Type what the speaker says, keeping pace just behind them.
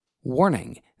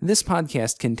Warning, this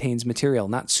podcast contains material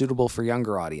not suitable for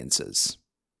younger audiences,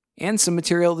 and some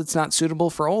material that's not suitable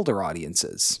for older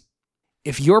audiences.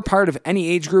 If you're part of any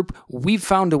age group, we've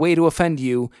found a way to offend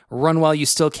you. Run while you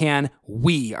still can.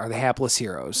 We are the Hapless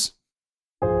Heroes.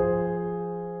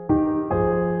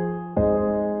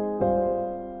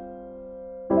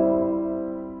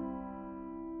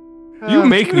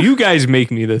 You guys make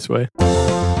me this way.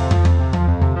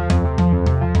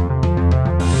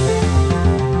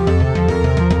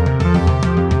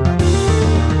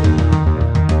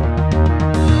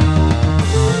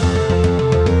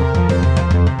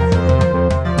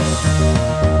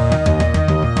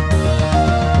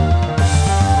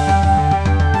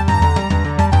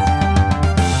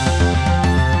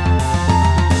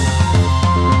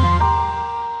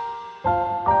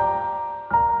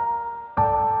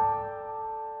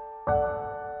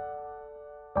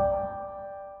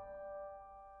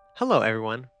 Hello,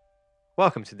 everyone.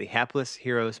 Welcome to the Hapless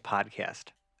Heroes podcast.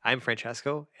 I'm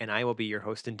Francesco, and I will be your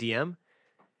host and DM.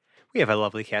 We have a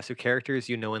lovely cast of characters.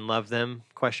 You know and love them, ?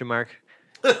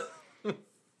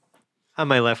 On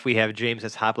my left, we have James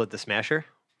as Hoblet the Smasher.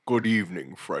 Good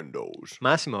evening, friendos.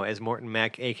 Massimo as Morton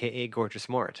Mac, a.k.a. Gorgeous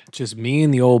Mort. Just me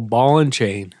and the old ball and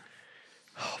chain.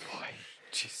 Oh, boy.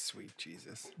 Sweet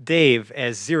Jesus. Dave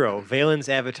as Zero, Valen's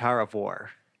Avatar of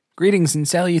War. Greetings and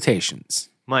salutations.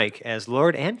 Mike as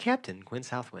Lord and Captain Gwyn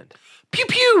Southwind. Pew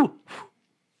pew!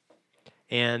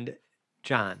 And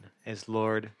John as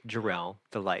Lord Jarrell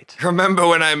the Light. Remember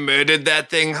when I murdered that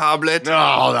thing, Hoblet?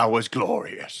 Oh, that was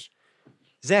glorious.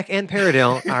 Zach and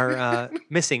Paradale are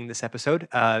missing this episode,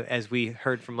 as we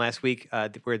heard from last week,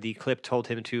 where the clip told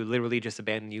him to literally just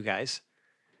abandon you guys.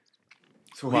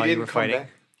 So While he you didn't were come fighting. back?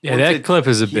 Yeah, that clip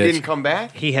is a He bitch. didn't come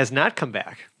back? He has not come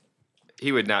back.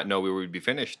 He would not know we would be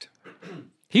finished.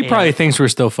 He probably thinks we're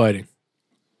still fighting.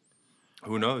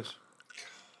 Who knows?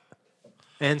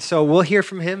 And so we'll hear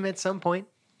from him at some point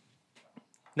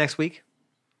next week.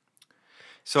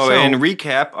 So in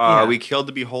recap, yeah. we killed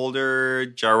the Beholder,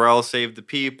 Jarrell saved the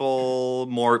people,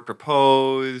 Mort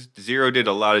proposed, Zero did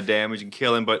a lot of damage and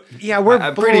killing, but Yeah, we're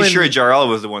I'm pretty blowing- sure Jarrell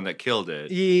was the one that killed it.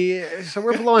 Yeah, so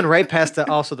we're blowing right past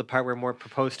also the part where Mort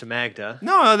proposed to Magda.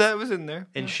 No, that was in there.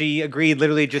 And she agreed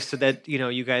literally just so that,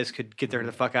 you guys could get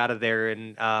the fuck out of there.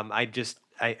 And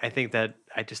I think that,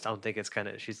 I just don't think it's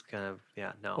she's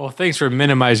no. Well, thanks for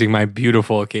minimizing my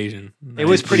beautiful occasion. It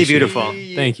was pretty beautiful.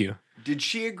 Thank you. Did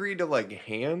she agree to,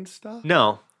 hand stuff?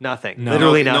 No, nothing. No.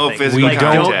 Literally No nothing. physical Like,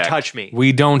 contact. don't touch me.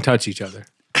 We don't touch each other.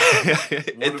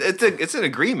 It's an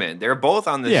agreement. They're both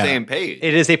on the Yeah. same page.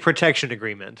 It is a protection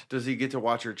agreement. Does he get to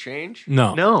watch her change?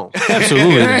 No. No.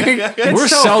 Absolutely not. It's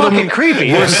so fucking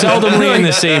creepy. We're seldomly in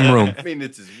the same room. I mean,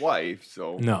 it's his wife,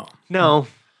 so... No. No.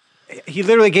 He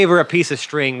literally gave her a piece of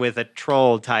string with a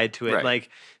troll tied to it. Right. Like,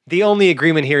 the only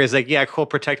agreement here is yeah, cool,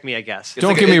 protect me, I guess.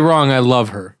 Don't get me wrong, I love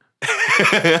her.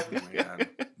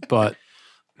 But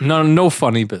no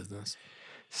funny business.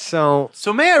 So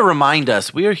may I remind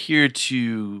us, we are here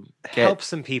to help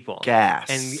some people. gas.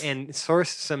 And source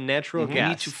some natural we gas.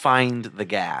 need to find the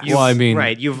gas. Well, I mean-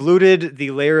 Right. You've looted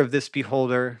the lair of this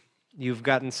beholder. You've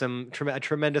gotten a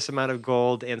tremendous amount of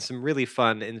gold and some really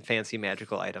fun and fancy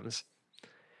magical items.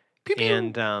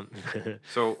 And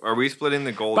So are we splitting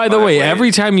the gold? By the 5 way, ways?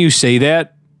 every time you say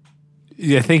that,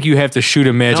 I think you have to shoot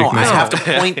a magic No, I missile. have to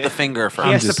point the finger first.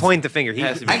 he has to point the finger.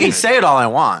 has to be I can say it all I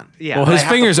want. Yeah. Well, but his I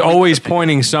have to finger's point always the finger.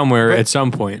 pointing somewhere at some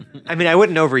point. I mean, I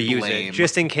wouldn't overuse Lame. it,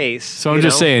 just in case. So I'm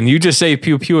just saying, you just say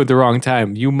pew pew at the wrong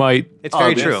time. You might It's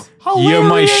very yes. true. you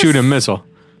might shoot a missile.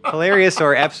 Hilarious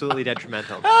or absolutely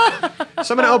detrimental.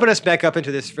 So I'm going to open us back up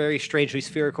into this very strangely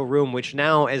spherical room, which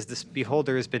now, as this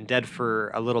beholder has been dead for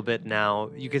a little bit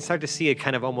now, you can start to see it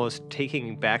kind of almost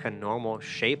taking back a normal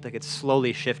shape, like it's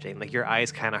slowly shifting, like your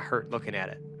eyes kind of hurt looking at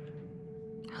it.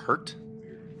 hurt.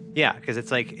 Yeah, because it's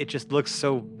like, it just looks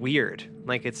so weird.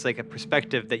 Like it's like a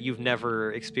perspective that you've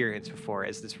never experienced before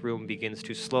as this room begins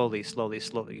to slowly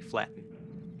flatten.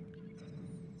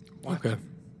 Okay.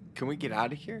 Can we get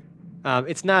out of here?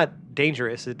 It's not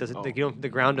dangerous. It doesn't. The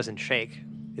ground doesn't shake.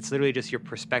 It's literally just your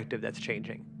perspective that's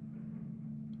changing.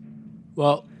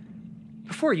 Well,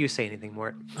 Before you say anything,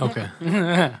 Mort, okay.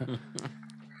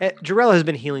 Jarrell has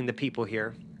been healing the people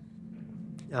here,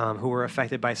 who were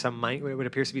affected by what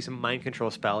appears to be some mind control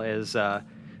spell, as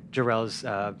Jarrell's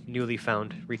newly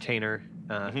found retainer,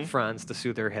 Franz the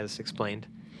Soother, has explained.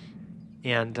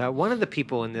 And one of the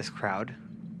people in this crowd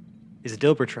is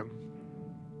Dilbertram,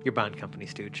 your bond company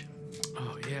stooge.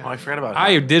 Oh yeah. Oh, I forgot about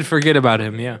I him. did forget about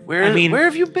him. Yeah. Where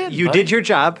have you been? You bud? did your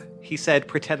job. He said,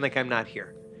 pretend like I'm not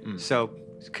here. So,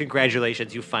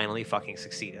 congratulations, you finally fucking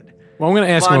succeeded. Well, I'm going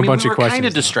to ask Well, him I a mean, bunch we of were kind questions.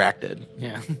 of distracted.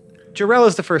 Yeah. Jarrell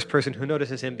is the first person who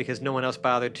notices him because no one else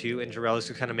bothered to, and Jarrell is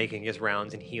just kind of making his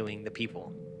rounds and healing the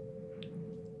people.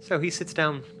 So he sits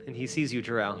down and he sees you,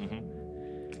 Jarrell.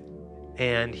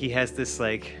 And he has this,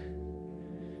 like,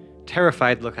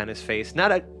 terrified look on his face.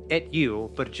 Not at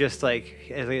you, but just,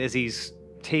 like, as he's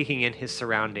taking in his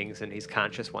surroundings and he's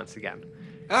conscious once again.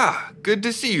 Ah, good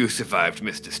to see you survived,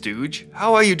 Mr. Stooge.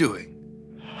 How are you doing?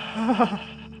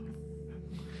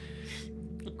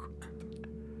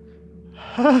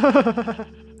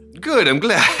 Good, I'm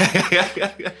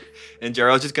glad. And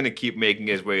Jarrell's just gonna keep making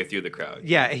his way through the crowd.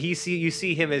 Yeah, you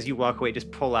see him as you walk away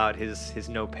just pull out his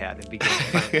notepad and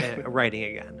begin writing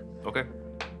again. Okay.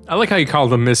 I like how you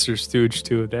called him Mr. Stooge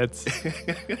too.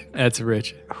 That's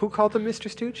rich. Who called him Mr.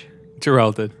 Stooge?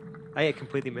 Jarrell did. I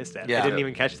completely missed that. Yeah. I didn't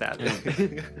even catch that.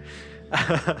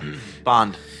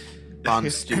 Bond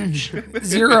Stooge.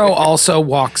 Zero also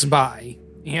walks by.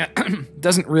 Yeah,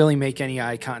 doesn't really make any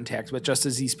eye contact, but just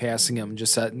as he's passing him,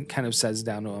 just kind of says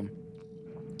down to him,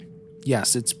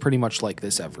 "Yes, it's pretty much like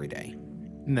this every day,"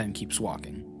 and then keeps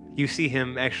walking. You see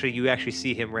him you actually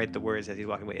see him write the words as he's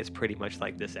walking away. It's pretty much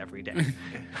like this every day.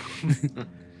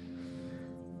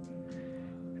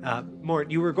 Mort,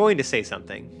 you were going to say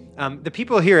something. The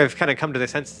people here have kind of come to their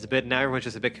senses a bit, and now everyone's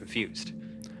just a bit confused.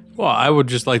 Well, I would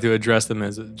just like to address them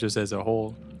as a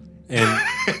whole, and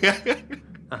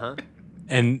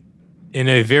and in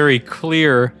a very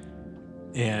clear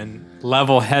and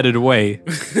level-headed way,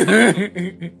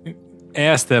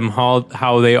 ask them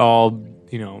how they all,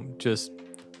 just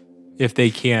if they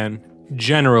can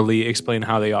generally explain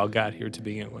how they all got here to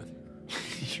begin with.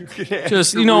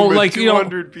 Just,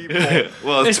 200 people.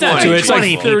 Well, It's not 20 too, it's like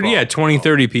people. 30, 20,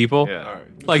 30 people. Yeah. All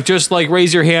right. Like, just like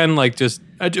raise your hand, like we just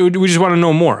want to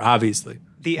know more, obviously.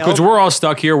 Because we're all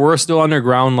stuck here. We're still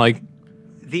underground, like.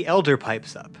 The elder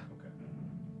pipes up.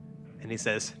 And he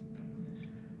says,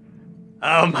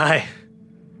 "Oh my,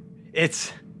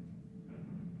 it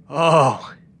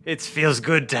feels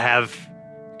good to have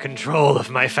control of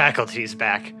my faculties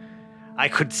back. I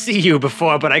could see you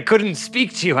before, but I couldn't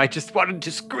speak to you. I just wanted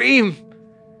to scream.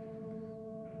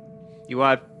 You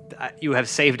have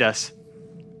saved us.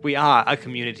 We are a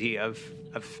community of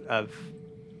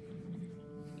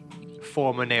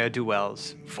former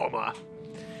ne'er-do-wells,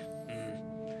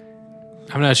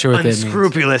 I'm not sure what that means.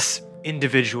 unscrupulous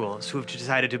individuals who have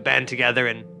decided to band together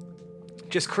and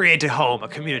just create a home, a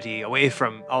community, away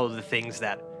from all of the things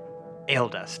that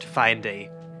ailed us, to find a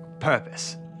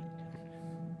purpose.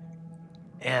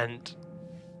 And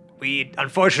we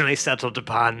unfortunately settled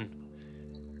upon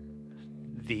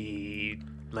the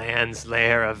land's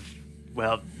lair of,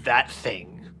 that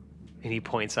thing." And he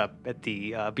points up at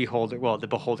the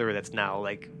beholder that's now,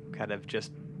 like, kind of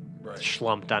just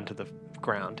slumped onto the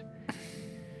ground.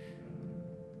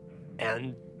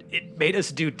 "And it made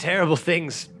us do terrible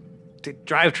things to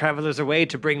drive travelers away,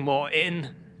 to bring more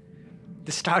in.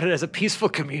 This started as a peaceful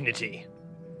community."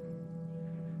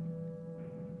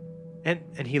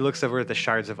 And he looks over at the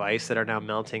shards of ice that are now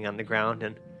melting on the ground,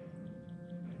 and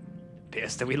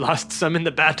appears that we lost some in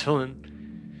the battle. And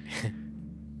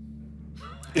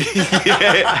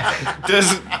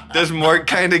Does Mort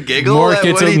kind of giggle? Mort at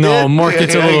gets what he did? Mort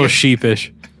gets a little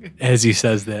sheepish as he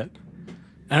says that.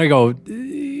 And I go,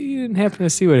 "You didn't happen to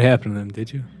see what happened to them,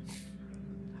 did you?"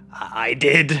 I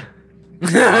did, You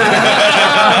could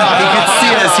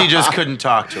see us, he just couldn't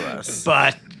talk to us.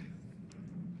 but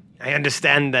I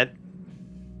understand that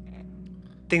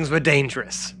things were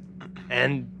dangerous.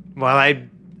 And while I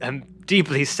am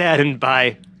deeply saddened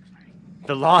by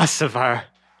the loss of our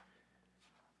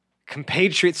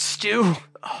compatriot Stu,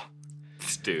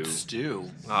 Stew. Stew.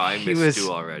 Oh, I He missed was-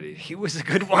 Stew already. he was a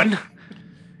good one.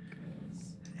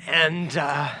 And,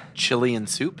 Chili and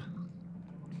soup?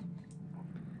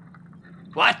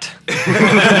 what?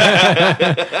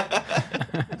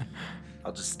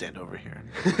 I'll just stand over here.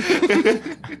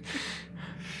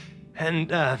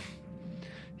 And,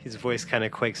 his voice kind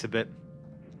of quakes a bit.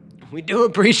 "We do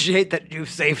appreciate that you've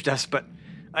saved us, but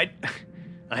I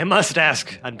must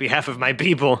ask, on behalf of my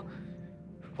people,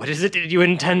 what is it that you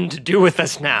intend to do with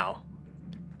us now?"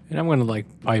 And I'm going to,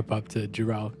 pipe up to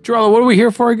Jarrell. Jarrell, what are we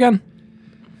here for again?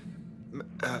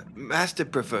 Master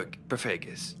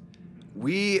Prophagus,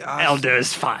 we are... Elder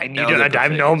is fine. Elder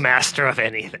I'm no Prophagus. master of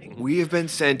anything. We have been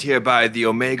sent here by the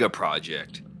Omega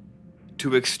Project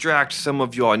to extract some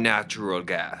of your natural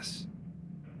gas.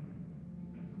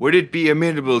 Would it be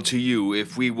amenable to you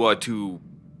if we were to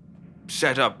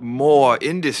set up more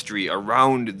industry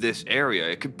around this area?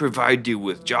 It could provide you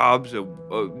with jobs, a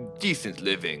decent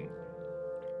living.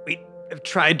 We have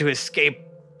tried to escape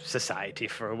society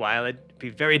for a while. It'd be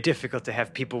very difficult to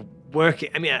have people working.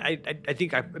 I mean, I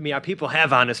think our people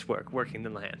have honest work working the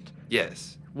land.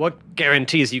 Yes. What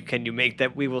guarantees can you make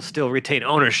that we will still retain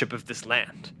ownership of this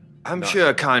land? I'm sure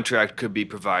a contract could be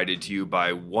provided to you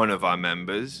by one of our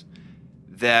members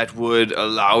that would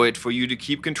allow it for you to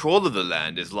keep control of the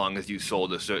land as long as you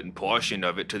sold a certain portion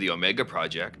of it to the Omega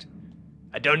Project.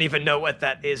 I don't even know what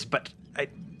that is, but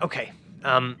okay.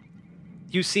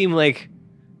 You seem like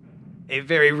a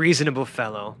very reasonable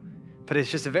fellow, but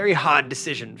it's just a very hard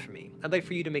decision for me. I'd like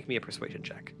for you to make me a persuasion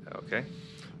check. Okay.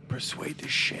 Persuade the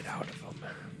shit out of them.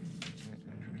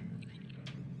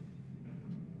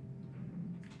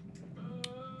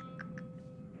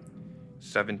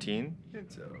 17.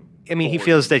 I mean, he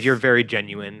feels that you're very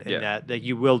genuine and Yeah. that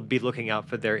you will be looking out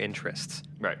for their interests.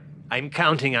 Right. I'm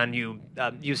counting on you.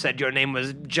 You said your name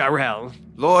was Jarrell.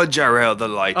 Lord Jarrell, the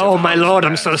light. Oh, of my House lord,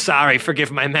 I'm Pass. so sorry.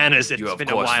 Forgive my manners. It's You, of been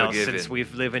a course, while forgiven. since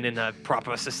we've lived in a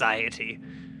proper society.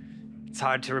 It's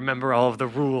hard to remember all of the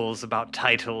rules about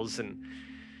titles and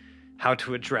how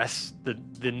to address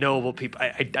the noble people.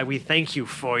 We thank you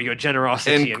for your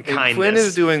generosity and kindness. Quinn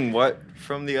is doing what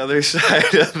from the other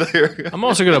side of the I'm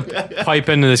also gonna pipe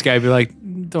into this guy and be like,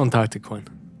 don't talk to Quinn.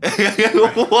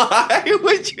 Why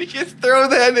would you just throw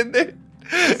that in there?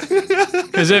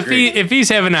 Because if he's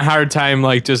having a hard time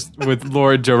like just with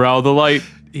Lord Jarrell the Light,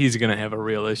 he's gonna have a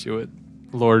real issue with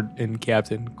Lord and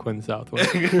Captain Quinn Southwick.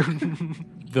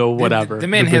 The whatever. The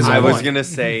man The has bizarre a I was point. gonna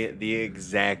say the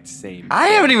exact same. I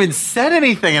haven't even said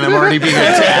anything and I'm already being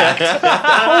attacked.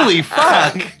 Holy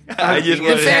fuck. I just The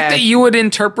wanted fact that you would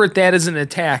interpret that as an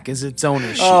attack is its own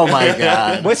issue. Oh my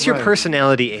god. What's your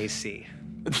personality AC?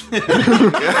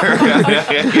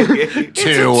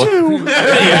 2.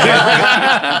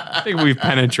 I think we've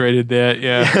penetrated that.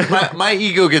 Yeah. My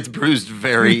ego gets bruised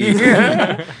very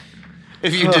easily.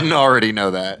 If you didn't already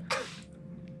know that.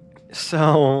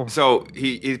 So So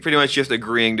he's pretty much just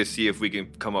agreeing to see if we can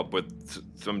come up with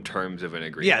some terms of an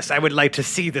agreement. yes, I would like to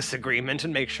see this agreement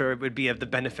and make sure it would be of the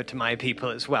benefit to my people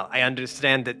as well. I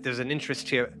understand that there's an interest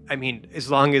here. I mean,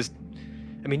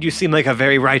 you seem like a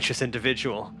very righteous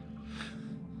individual.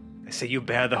 I say you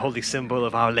bear the holy symbol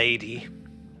of Our Lady.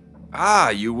 Ah,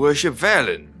 you worship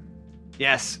Valen.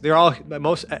 Yes,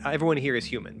 everyone here is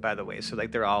human, by the way. So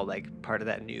like they're all like part of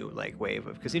that new like wave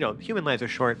of, because human lives are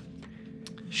short.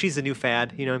 She's the new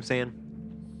fad. You know what I'm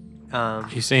saying?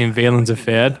 You saying Valen's a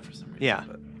fad? Yeah,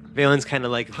 Valen's kind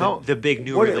of like the big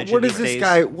new religion. What does these this days.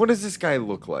 guy? What does this guy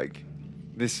look like?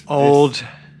 This Old,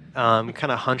 kind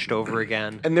of hunched over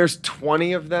again. and there's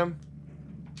 20 of them.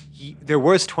 There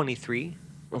was 23.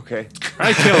 Okay.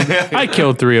 I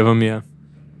killed 3 of them. Yeah.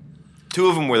 2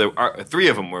 of them were 3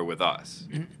 of them were with us.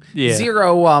 Yeah.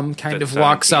 Zero kind That's of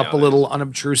walks 17 up a others. little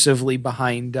unobtrusively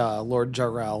behind Lord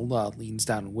Jarrell, leans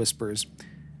down and whispers,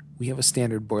 "We have a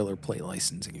standard boilerplate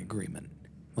licensing agreement.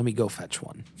 Let me go fetch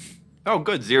one." Oh,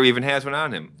 good. Zero even has one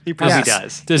on him. He probably Yes.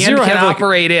 does. Does And Zero can have like?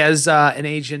 operate as an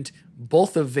agent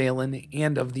both of Valen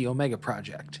and of the Omega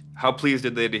Project. How pleased are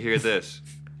they to hear this?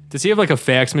 Does he have like a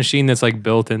fax machine that's like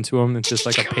built into him? It's just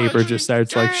like a paper just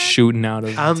starts like shooting out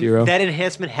of Zero. That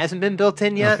enhancement hasn't been built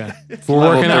in yet. Okay. We're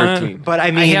working on it. 13. But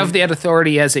I mean, I have that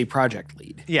authority as a project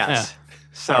lead. Yes.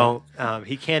 So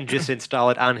he can just install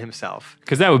it on himself.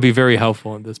 Because that would be very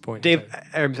helpful at this point. Dave,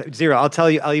 Zero,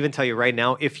 I'll even tell you right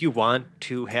now, if you want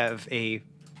to have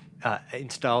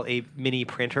install a mini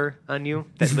printer on you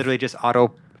that literally just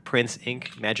auto prints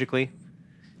ink magically,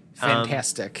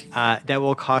 Fantastic. that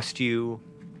will cost you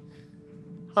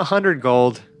 100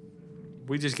 gold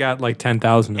We just got like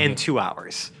 10,000 of in it. 2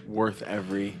 hours. Worth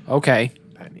every Okay.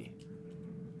 penny.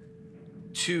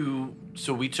 2.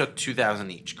 So we took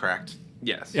 2,000 each, correct?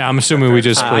 Yes. Yeah, I'm assuming we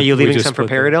just split. Are you we leaving just some for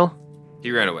split them. Peridot?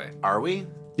 He ran away. Are we?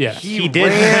 Yeah. He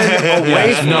did.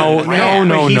 Yes. No,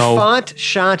 But he no. fought,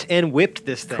 shot, and whipped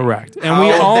this thing. Correct. And we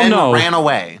And all then know, ran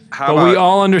away. How but we about-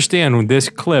 all understand with this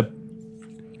clip,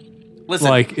 Listen,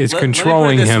 Like, it's let me put it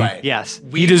controlling this him. way. Yes.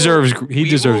 He deserves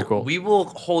will- gold. We will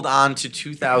hold on to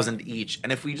 2,000 each,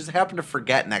 and if we just happen to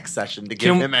forget next session to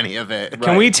give Can- him any of it,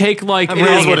 Can we take like I'm It is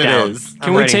writing what it it down. is.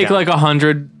 Can we writing take down. like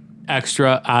 100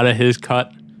 extra out of his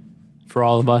cut for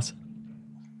all of us?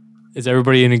 Is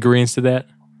everybody in agreement to that?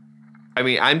 I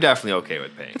mean, I'm definitely okay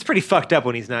with paying. It's pretty fucked up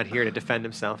when he's not here to defend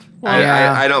himself.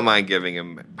 Yeah. I don't mind giving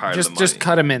him part of the money. Just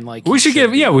cut him in like We he should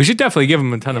give. be. Yeah, we should definitely give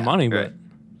him a ton of money. But Right.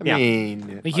 Yeah. I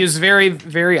mean, Like he was very,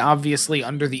 very obviously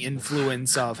under the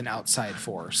influence of an outside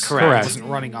force. Correct. He wasn't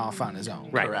running off on his own.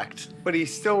 Right. Correct. but he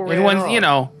still ran Everyone's,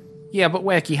 off. yeah, but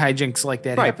wacky hijinks like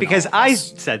that Right, happen because all of I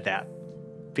us. said that.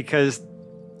 Because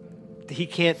he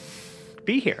can't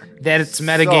be here. That it's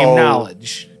metagame So-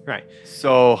 knowledge. Right.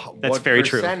 So That's what very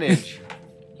true. percentage?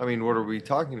 I mean, what are we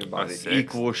talking about? A An 6.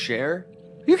 equal share?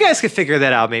 You guys could figure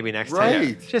that out maybe next time.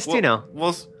 Right. Just,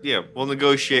 We'll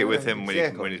negotiate with him when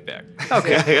exactly. he's back.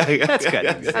 Okay. That's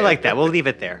good. I like that. We'll leave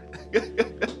it there.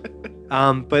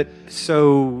 But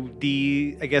so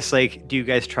I guess, like, do you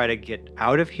guys try to get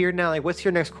out of here now? Like, what's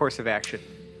your next course of action?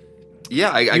 Yeah,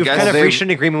 I You've guess kind of they- reached an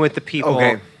agreement with the people.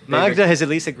 Okay. Magda has at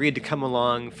least agreed to come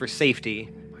along for safety.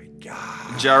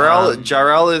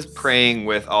 Jarrell is praying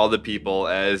with all the people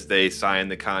as they sign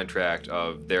the contract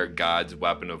of their god's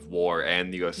weapon of war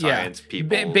and the Science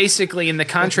people. Basically, in the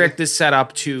contract is set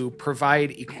up to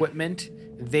provide equipment.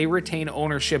 They retain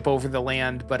ownership over the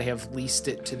land, but have leased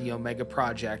it to the Omega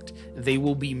Project. They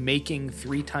will be making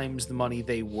 3 times the money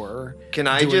they were Can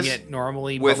I doing just- it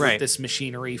normally, with- but with Right. this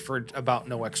machinery for about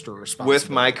no extra responsibility. With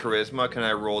my charisma, can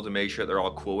I roll to make sure they're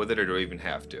all cool with it, or do I even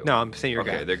have to? No, I'm saying you're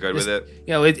Okay, good. they're good with it.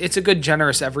 It's a good,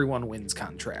 generous, everyone wins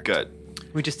contract. Good.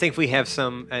 We just think we have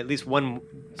at least one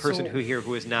person So-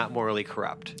 who is not morally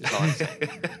corrupt. Is all I'm saying.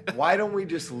 Why don't we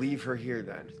just leave her here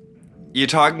then? You're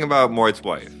talking about Mort's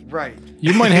wife. Right.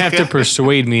 You might have to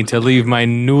persuade me to leave my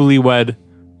newlywed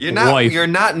You're not. wife. You're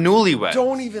not newlywed.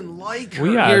 Don't even like her.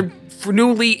 We are. You're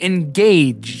newly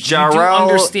engaged. You do Jarrell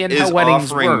understand is how weddings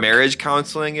offering work. marriage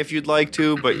counseling if you'd like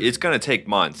to, but it's going to take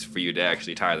months for you to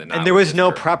actually tie the knot. And there with was this no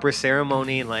girl. proper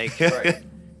ceremony. Like, Right.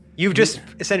 you've just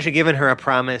essentially given her a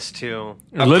promise to.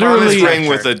 A literally, promise ring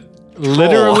with a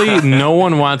literally, no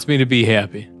one wants me to be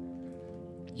happy.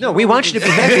 No, we want you to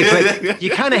be happy, but you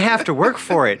kind of have to work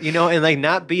for it, and like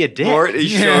not be a dick. Mort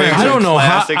is showing I some don't know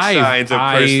how- classic I- signs of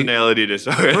I- personality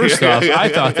disorder. First off, I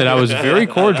thought that I was very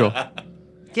cordial.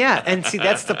 Yeah, and see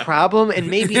that's the problem, and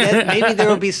maybe there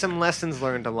will be some lessons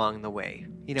learned along the way.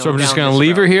 So I'm just down gonna this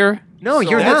leave her road. here. No,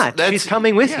 you're That's- not. She's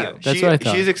coming with yeah, you That's what I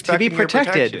thought. She's to expecting be your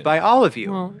protected protection. by all of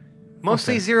you, Well,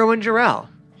 mostly Zero and Jarrell.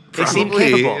 They seem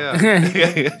Probably, capable,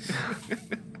 yeah.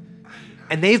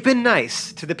 and they've been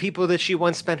nice to the people that she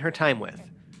once spent her time with.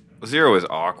 Zero is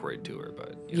awkward to her,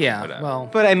 but Yeah, whatever. well,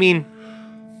 But I mean,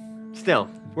 still,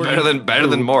 better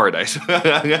than Mort. I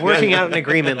suppose. working out an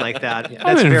agreement like that, I've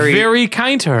that's been very, very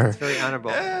kind to her. very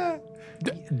honorable.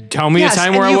 Tell me Yes, a time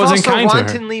and where I you've wasn't also kind to her.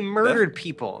 wantonly murdered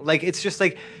people. Like it's just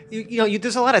like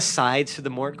there's a lot of sides to the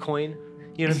Mort coin.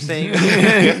 You know what I'm saying?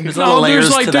 There's a lot of No, layers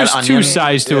there's to there's that two onion.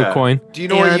 sides to Yeah. a coin. Do you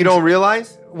know what you And- don't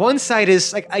realize? One side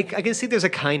is like I can see there's a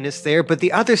kindness there, but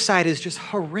the other side is just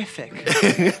horrific.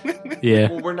 Yeah.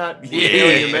 Well, we're not.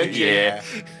 You mentioned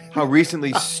how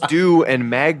recently Stu and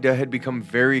Magda had become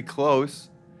very close,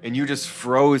 and you just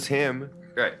froze him.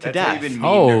 Right. That's death. not even mean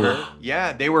Oh. to her.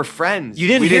 Yeah, they were friends. You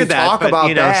didn't we hear didn't that, talk but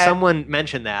about that. someone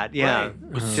mentioned that. Yeah,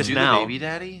 Right. Was just Stu now. the baby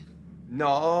daddy?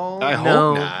 No, I hope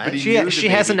No, not. But he she knew the she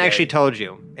baby hasn't daddy. actually told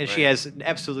you, and she Right. has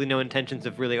absolutely no intentions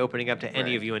of really opening up to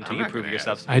any of you until I'm you not prove gonna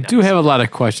yourselves. to be I do nice. have a lot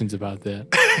of questions about that.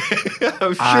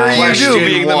 I'm sure I- you do, Question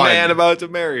being the one. man about to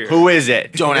marry her. Who is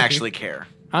it? Don't actually care.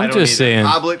 I'm don't just either. saying.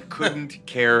 Hoblet couldn't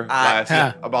care less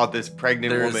Yeah. about this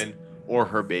pregnant There's- woman or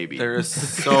her baby. There's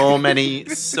so many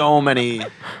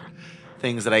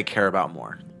things that I care about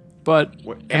more. But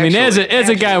Well, I mean, as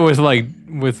actually- a guy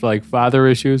with father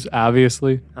issues,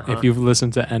 obviously, if you've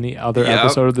listened to any other Yep.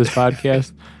 episode of this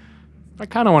podcast, I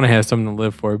kind of want to have something to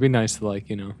live for. It'd be nice to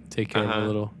take care of a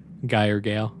little guy or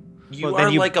gal. You Well, then are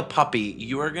you- like a puppy.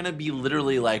 You are gonna be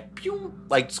literally like pew,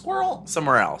 like squirrel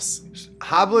somewhere else.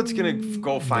 Hoblet's gonna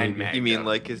go find Magda. You mean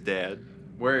like his dad?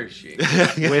 Where is she?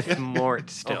 with Mort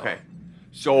still. Okay,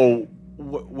 so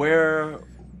where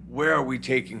are we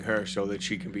taking her so that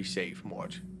she can be safe,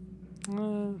 Mort?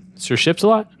 Sir Ship's a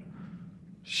lot.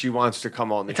 She wants to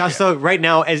come on the It's ship. also right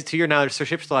now, as to your knowledge, Sir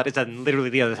Shipslot is on literally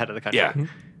the other side of the country. Yeah.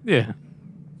 Yeah,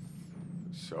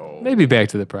 So maybe back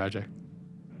to the project.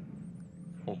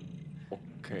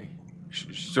 okay,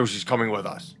 so she's coming with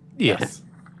us. Yes.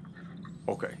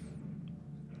 Okay.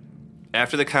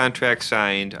 After the contract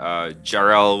signed,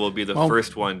 Jarrell will be the Well-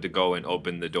 first one to go and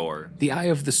open the door. the eye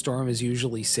of the storm is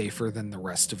usually safer than the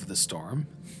rest of the storm.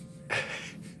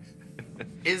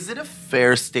 Is it a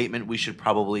fair statement we should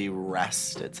probably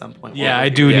rest at some point? Yeah, while I we're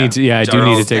do here? need to. Yeah, I do need to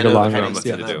Jarrell's take a kind of long heading rest. to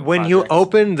Yeah. to do. When you projects.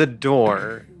 open the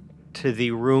door to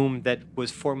the room that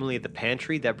was formerly the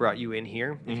pantry that brought you in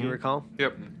here, if you recall,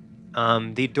 Yep.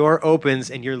 the door opens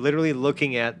and you're literally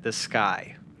looking at the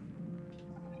sky.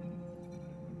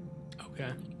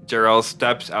 Okay. Jarrell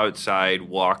steps outside,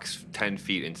 walks 10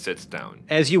 feet, and sits down.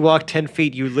 As you walk 10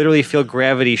 feet, you literally feel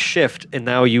gravity shift, and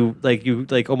now you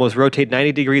almost rotate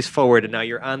 90 degrees forward, and now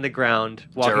you're on the ground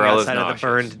walking Jarrell is outside of the nauseous.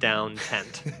 burned down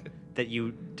tent that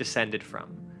you descended from.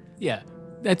 Yeah,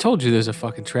 I told you there's a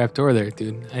fucking trap door there,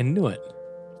 dude. I knew it.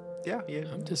 Yeah, yeah.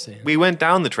 I'm just saying. We went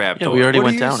down the trap Yeah, door. we already What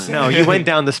went are you down saying? it. No, you went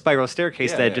down the spiral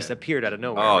staircase Yeah, that yeah. just appeared out of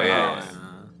nowhere. Oh, right? yeah.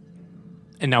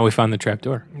 And now we found the trap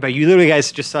door. But you literally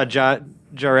guys just saw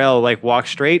Jarrell like walk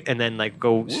straight and then like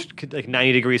go like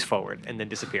 90 degrees forward and then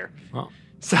disappear. Well,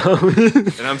 So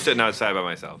And I'm sitting outside by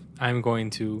myself. I'm going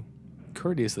to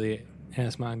courteously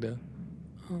ask Magda,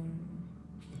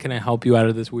 can I help you out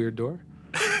of this weird door?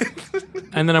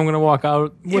 And then I'm going to walk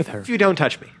out with her. if you don't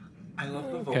touch me. I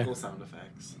love the Okay. vocal sound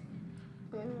effects.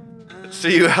 So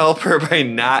you help her by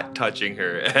not touching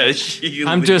her as she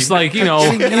I'm just leaves. like, you know,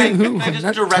 Can I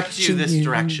just direct you this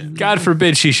direction? God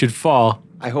forbid she should fall.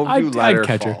 I hope you I'd let her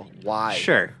catch her. fall. Why?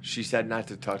 Sure. She said not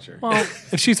to touch her. Well,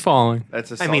 if she's falling.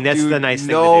 That's a I mean, that's the nice thing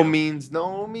to No do. means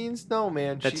no means no,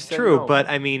 man. She That's said true, no. but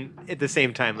I mean, at the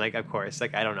same time, like, of course,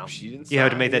 like, I don't know. She didn't You have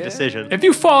to sign, make that yeah. decision. If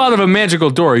you fall out of a magical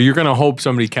door, you're going to hope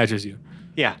somebody catches you.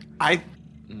 Yeah. Okay.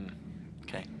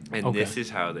 And Okay. this is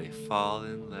how they fall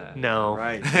in love. No.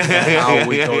 right. How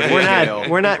we go to We're jail. not.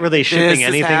 We're not really shipping This is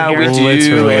anything how here. we do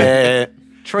Literally. it.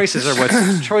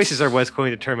 Choices are what's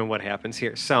going to determine what happens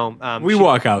here. So We she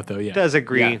walk out, though, yeah. does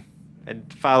agree Yeah.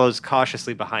 and follows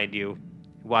cautiously behind you,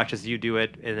 watches you do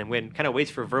it, and then kind of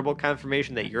waits for verbal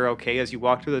confirmation that you're okay as you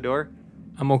walk through the door,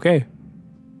 I'm okay.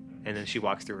 and then she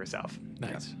walks through herself.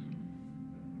 Nice.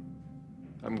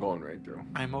 I'm going right through.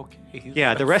 I'm okay.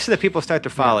 Yeah, the rest of the people start to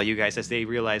follow you guys as they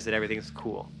realize that everything's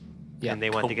cool, Yeah. and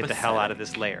they want to get the hell out of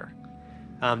this lair.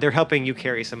 They're helping you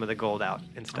carry some of the gold out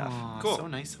and stuff. Aw, Cool. So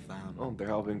nice of them. Oh, they're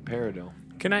helping Peridot.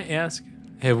 Can I ask,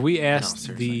 have we asked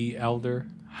seriously. the elder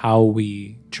how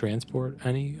we transport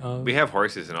any of We have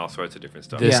horses and all sorts of different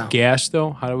stuff. this Yeah. gas,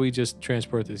 though? How do we just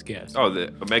transport this gas? Oh,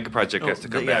 the Omega Project has to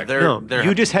come back. No,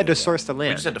 you just had to source. source the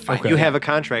land. just had to find Okay. You have a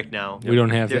contract now. We don't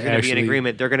have There's to going to be an actually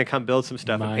agreement. They're going to come build some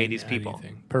stuff and pay mine these people.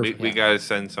 anything. We, Perfect. we got to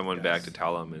send someone back to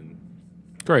tell them. And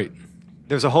Great.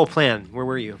 There's a whole plan. Where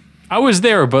were you? I was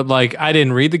there, but like I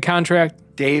didn't read the contract.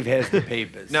 Dave has the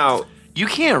papers. now, You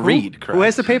can't read, correct? Who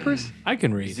has the papers? I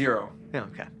can read. 0 Yeah,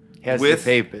 okay. has With-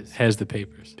 the papers. Has the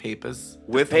papers. papers?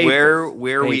 with papers.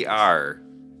 where we Papers. are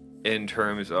in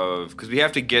terms of, because we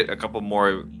have to get a couple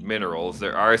more minerals.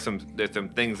 There's some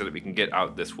things that we can get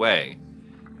out this way.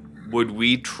 Would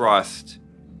we trust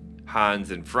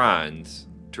Hans and Franz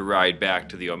to ride back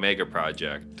to the Omega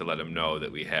Project to let them know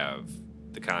that we have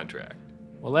the contract?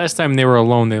 Well, last time they were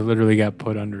alone, they literally got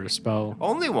put under a spell.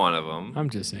 Only one of them. I'm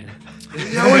just saying.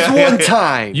 That was one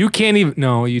time. You can't even.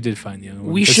 No, you did find the other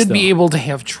one. We but should be still. able to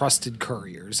have trusted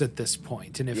couriers at this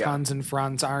point, and if Yeah. Hans and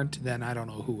Franz aren't, then I don't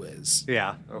know who is.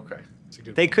 Yeah. Okay.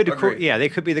 They could Agreed. they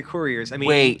could be the couriers. I mean,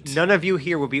 Wait. none of you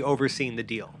here will be overseeing the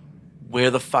deal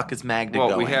Where the fuck is Magda Well,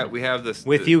 going? we have this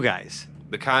with you guys.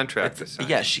 the contract. to sign.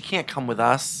 Yeah, she can't come with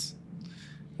us.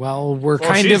 Well, we're Well,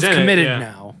 kind she's of in it, committed yeah.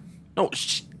 now. No,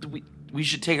 we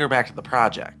should take her back to the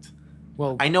project.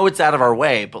 Well, I know it's out of our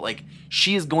way, but like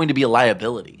she is going to be a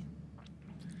liability,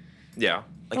 Yeah.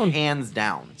 like hands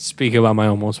down. Speak about my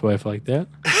almost wife like that.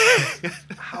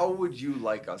 How would you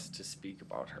like us to speak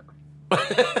about her?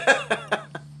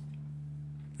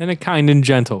 In a kind and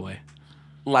gentle way.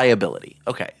 Liability.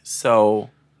 Okay, so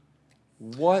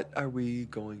What are we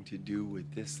going to do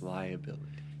with this liability?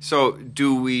 So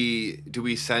do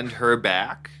we send her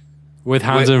back? With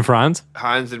Hans Wait. and Franz?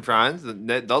 Hans and Franz,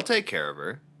 they'll take care of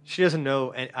her. She doesn't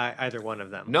know either one of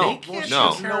them. No, they can't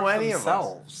no. take care know of any of us.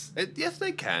 themselves. Yes,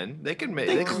 they can. They can make.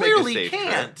 They can clearly make a safe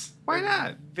trip. can't. Why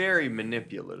not? Very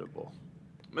manipulatable.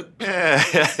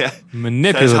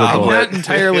 Manipulative. I'm Hogwarts. not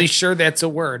entirely sure that's a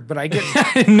word, but I get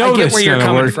I know I get this where you're kinda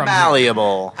coming word. from.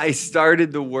 Malleable. I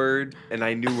started the word and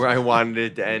I knew where I wanted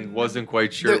it to end. Wasn't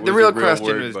quite sure. The, it the was real a question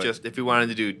word, is but- just if we wanted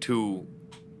to do two,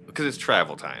 because it's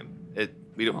travel time.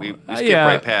 We skip Yeah,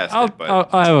 right past I'll, it. But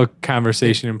I'll have a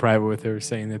conversation in private with her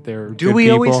saying that they're Do good we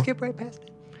people always skip right past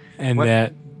it? and What?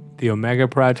 that the Omega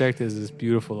Project is this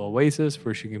beautiful oasis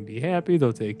where she can be happy.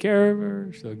 They'll take care of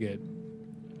her. She'll get,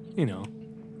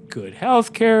 good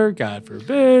health care. God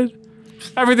forbid.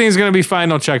 Everything's going to be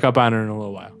fine. I'll check up on her in a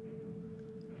little while.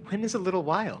 When is a little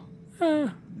while?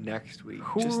 next week.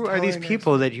 Who Just are tell these her next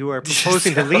people that you are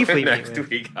proposing to leave me next with?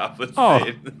 week. I was Oh.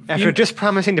 saying. After just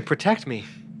promising to protect me.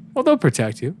 Well, they'll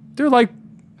protect you. They're like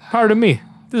part of me.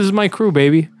 This is my crew,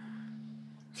 baby.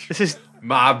 This is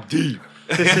Mob Deep.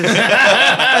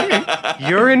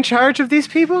 you're in charge of these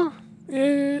people?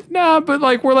 Nah, but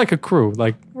like we're like a crew.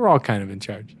 Like we're all kind of in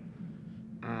charge.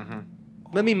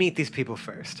 Let me meet these people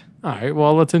first. All right.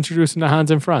 Well, let's introduce them to Hans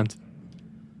and Franz.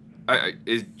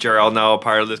 Is Jarrell now a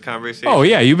part of this conversation? Oh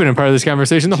yeah, you've been a part of this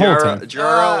conversation the whole time.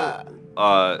 Jarrell,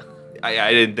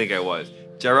 I didn't think I was.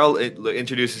 Jarrell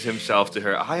introduces himself to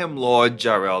her. I am Lord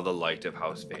Jarrell, the Light of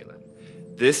House Phelan.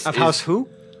 This Of is, House who?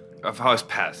 Of House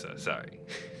Passa, sorry.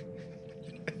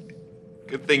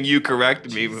 Good thing you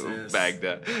corrected me, Jesus.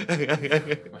 Magda.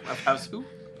 Of House who?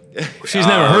 She's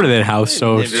never heard of that house,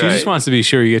 so she Right. just wants to be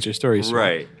sure you get your story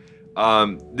straight.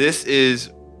 Right. This is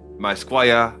my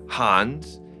squire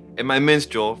Hans and my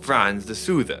minstrel Franz the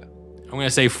Soother. I'm going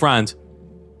to say, Franz,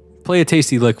 play a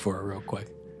tasty lick for her real quick.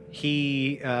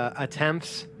 He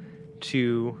attempts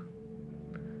to.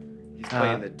 He's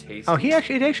playing the taste. Oh, it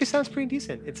actually sounds pretty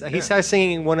decent. He starts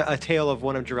singing a tale of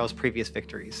one of Jarrell's previous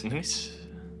victories.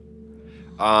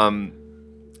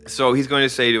 So he's going to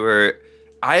say to her,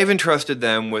 I have entrusted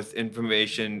them with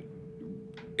information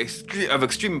of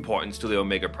extreme importance to the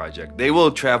Omega Project. They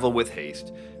will travel with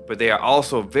haste, but they are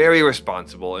also very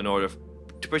responsible in order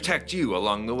to protect you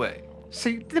along the way.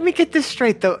 So let me get this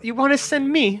straight, though. You want to send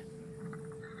me,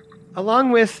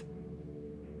 along with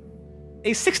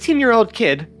a 16-year-old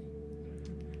kid,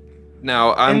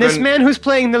 Now, and this man who's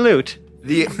playing the lute.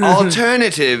 The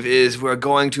alternative is we're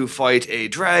going to fight a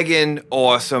dragon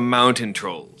or some mountain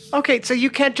trolls. Okay, so you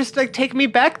can't just take me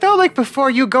back though, before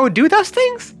you go do those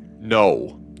things?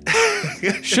 No.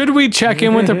 Should we check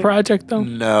in with the project, though?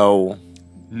 No.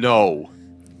 No.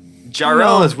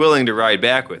 Jarrell is willing to ride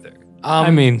back with her.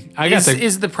 I mean, I got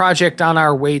Is the project on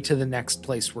our way to the next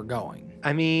place we're going?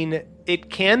 I mean, it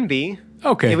can be.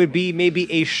 Okay. It would be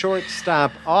maybe a short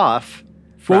stop off.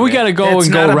 Well, we got to go That's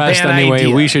and not go a rest bad anyway.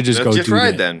 idea. We should just Let's go just do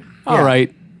ride that. then. All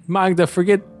right. Magda,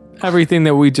 forget everything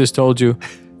that we just told you.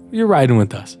 You're riding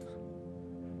with us.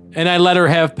 And I let her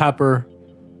have Pepper.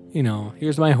 You know,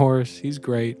 here's my horse. He's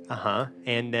great. Uh-huh.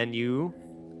 And then you...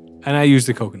 And I use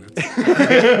the coconuts.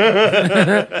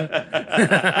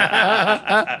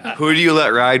 Who do you let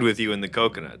ride with you in the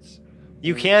coconuts?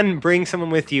 You can bring someone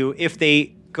with you if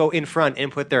they go in front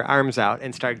and put their arms out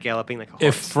and start galloping like a horse.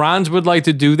 If Franz would like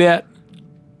to do that.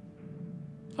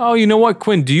 Oh, you know what,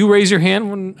 Quinn? Do you raise your hand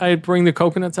when I bring the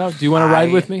coconuts out? Do you want to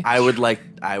ride with me? I would like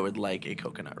a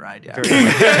coconut ride, yeah.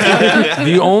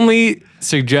 The only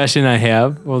suggestion I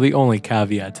have, well, the only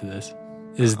caveat to this,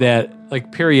 is that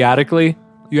periodically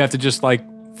you have to just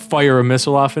fire a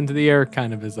missile off into the air,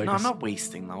 kind of as No, I'm not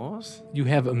wasting those. You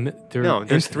have a No,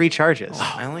 there's 3 charges.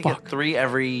 I only get 3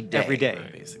 every day. Every day.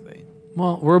 Basically.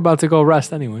 Well, we're about to go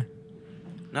rest anyway.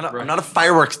 I'm not a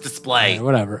fireworks display. Yeah,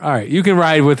 whatever. All right, you can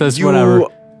ride with us. You Whatever.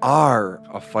 are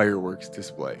a fireworks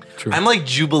display. True. I'm like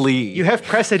Jubilee. You have Sure.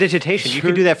 prestidigitation. You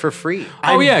can do that for free.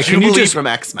 I'm Oh yeah, can you Jubilee just from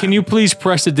X-Men. Can you please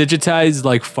press to digitize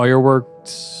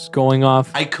fireworks going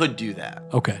off? I could do that.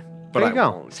 Okay. There you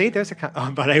go. See, there's a...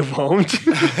 but I won't.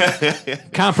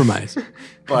 Compromise.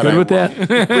 But Good I with that?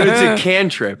 But it's a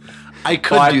cantrip. I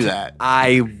could But do that.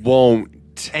 I won't.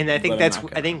 And I think But I'm not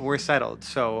gonna. I think we're settled.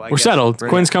 So We're settled.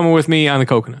 Quinn's coming with me on the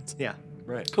coconuts. Yeah.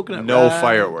 Right. Coconut No ride.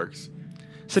 fireworks.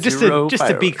 So just Zero to be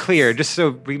fireworks. clear, just so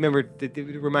remember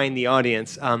to remind the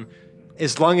audience,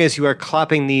 as long as you are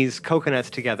clopping these coconuts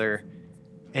together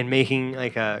and making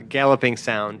a galloping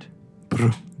sound,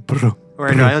 or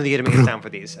no, I don't think you get to make a sound for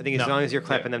these. I think as long as you're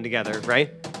clapping them together,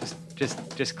 right?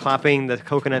 Just clapping the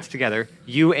coconuts together,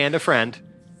 you and a friend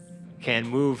can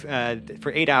move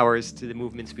for 8 hours to the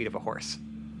movement speed of a horse.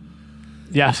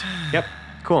 Yes. Yep.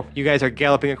 Cool. You guys are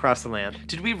galloping across the land.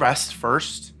 Did we rest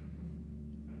first?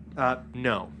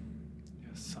 No.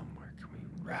 Somewhere can we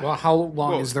ride? Well, how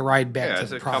long is the ride back Yeah, to it's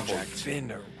the a couple.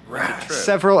 project?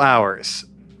 Several hours.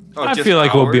 Oh, I just feel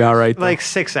like we'll be hours? all right. though. Like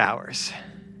 6 hours.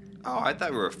 Oh, I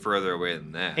thought we were further away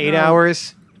than that. 8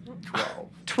 hours.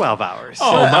 12 hours.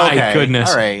 Oh my Okay, goodness.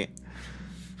 All right.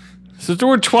 So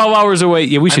we're 12 hours away.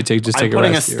 Yeah, we should take I'm a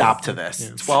putting rest a here. stop to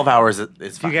this. 12 hours is Do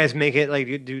fine. you guys make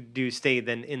it do you stay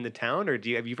then in the town, or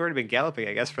you've already been galloping,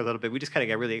 I guess, for a little bit? We just kind of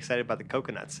got really excited about the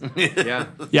coconuts. Yeah.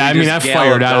 Yeah, I We mean, just I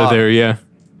fired galloped out of off. there. Yeah.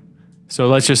 So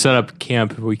let's just set up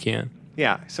camp if we can.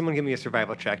 Yeah, someone give me a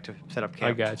survival check to set up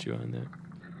camp. I got you on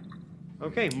that.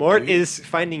 Okay, Mort is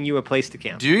finding you a place to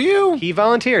camp. Do you? He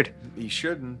volunteered. You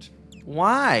shouldn't.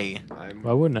 Why? I'm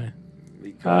Why wouldn't I?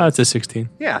 because It's a 16.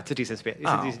 Yeah, it's a decent space. It's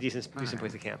Oh. a decent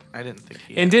place to camp. I didn't think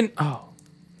he. And didn't. Oh.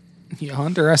 You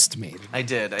underestimated. I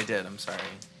did. I'm sorry.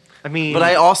 I mean, But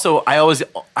I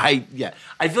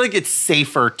feel like it's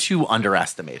safer to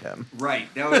underestimate him.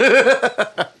 Right.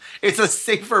 That It's a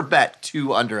safer bet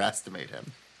to underestimate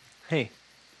him. hey,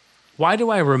 Why do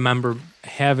I remember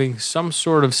having some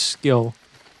sort of skill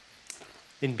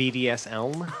in BDS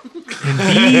Elm,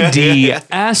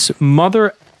 BDS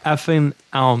mother effing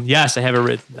elm? Yes, I have it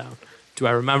written down. Do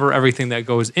I remember everything that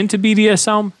goes into BDS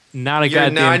elm? Not a You're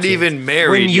goddamn not chance. even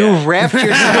married when you yet. wrapped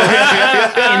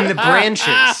yourself in the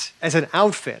branches as an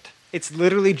outfit, it's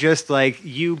literally just like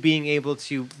you being able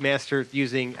to master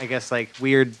using, I guess,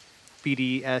 weird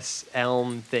BDS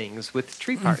Elm things with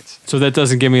tree parts. So that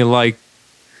doesn't give me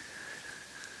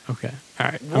Okay. All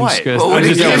right. What? I'm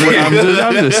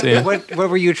just saying. What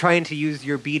were you trying to use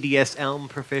your BDS Elm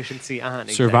proficiency on?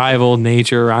 Exactly? Survival,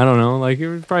 nature, I don't know. Like, it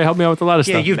would probably help me out with a lot of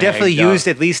Yeah, stuff. you've definitely Magda. used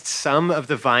at least some of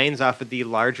the vines off of the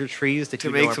larger trees that To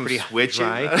you make know are some pretty switches?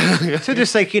 dry. So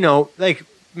just like, like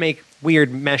make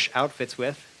weird mesh outfits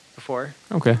with before.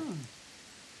 Okay.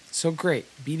 So great.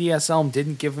 BDS Elm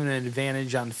didn't give him an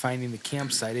advantage on finding the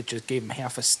campsite. It just gave him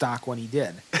half a stock when he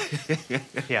did.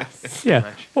 Yeah. Yeah.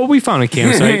 much. Well, we found a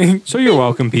campsite, so you're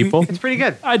welcome, people. It's pretty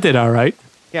good. I did all right.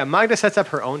 Yeah, Magda sets up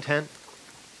her own tent.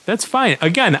 That's fine.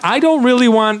 Again, I don't really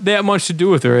want that much to do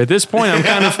with her at this point.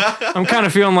 I'm kind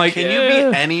of feeling like, Can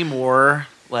you be any more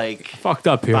like? fucked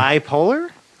up here.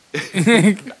 Bipolar?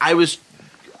 I was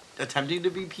attempting to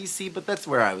be PC, but that's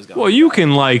where I was going. Well, you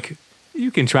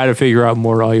can try to figure out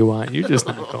more all you want. You're just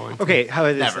not going to. Okay, how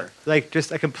is Never. it? Like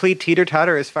just a complete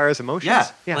teeter-totter as far as emotions?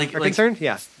 Yeah, Are concerned?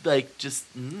 Yeah. like just.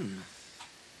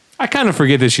 I kind of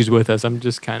forget that she's with us. I'm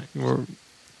just kind of.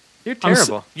 You're I'm s-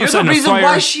 terrible. You're the setting a reason fire.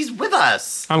 why she's with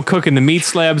us. I'm cooking the meat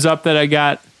slabs up that I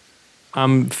got.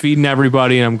 I'm feeding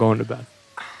everybody, and I'm going to bed.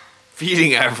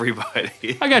 Feeding everybody.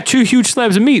 I got 2 huge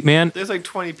slabs of meat, man. There's like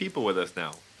 20 people with us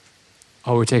now.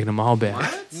 Oh, we're taking them all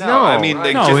back. No, I mean,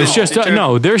 like, No, it's just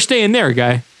no. They're staying there,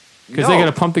 guy, because they No.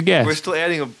 got to pump the gas. We're still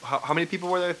adding. How many people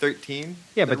were there? 13.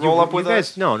 Yeah, that but roll you, up with you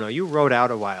guys, us. no, you rode out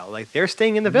a while. Like they're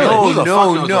staying in the village. No, Who the no,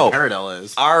 fuck knows no. what Paradel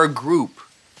is? Our group,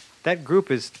 That group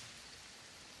is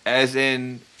as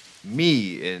in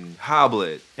me and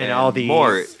Hoblet And all the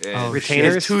Mort and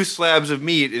retainers? his 2 slabs of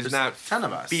meat is There's not 10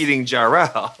 of us. feeding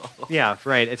Jarrell. yeah,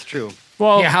 right. It's true.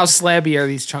 Well, Yeah, how slabby are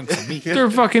these chunks of meat? they're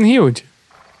fucking huge.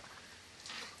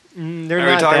 They're Are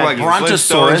we not talking that like huge.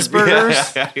 Brontosaurus Flintstones?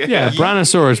 burgers? Yeah,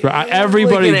 Brontosaurus. But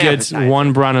everybody Like an gets appetizer.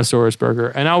 1 Brontosaurus burger,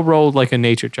 and I'll roll like a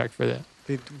nature check for that.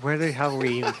 Where the hell were we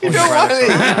even?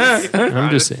 I'm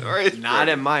just saying. Not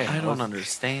in my I house. don't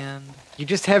understand. You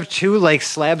just have 2 like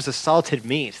slabs of salted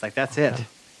meat. Like that's it.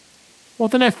 Well,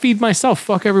 then I feed myself.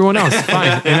 Fuck everyone else.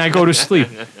 Fine, and I go to sleep.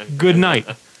 Good night.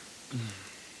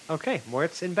 Okay,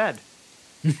 Mort's in bed.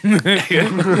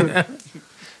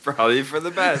 Probably for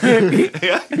the best.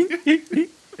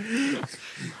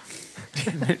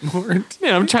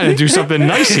 Man, I'm trying to do something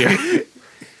nice here.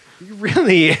 You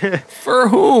really? For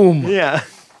whom? Yeah.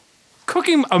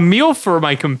 Cooking a meal for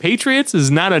my compatriots is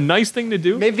not a nice thing to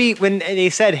do. Maybe when they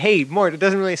said, "Hey, Mort, it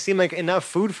doesn't really seem like enough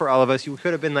food for all of us," you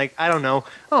could have been like, "I don't know.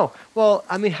 Oh, well,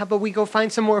 I mean, how about we go find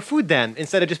some more food then?"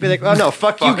 Instead of just be like, "Oh no,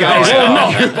 fuck you guys.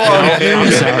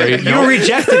 I'm sorry. You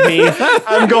rejected me.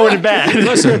 I'm going to bed."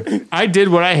 Listen, I did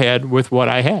what I had with what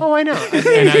I had. Oh, I know.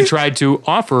 And I tried to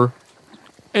offer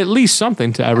at least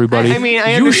something to everybody. I mean,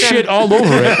 I you understand- shit all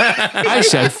over it. I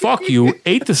said, fuck you,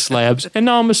 ate the slabs, and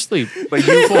now I'm asleep. But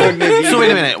you So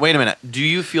wait a minute. Do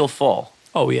you feel full?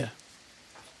 Oh, yeah.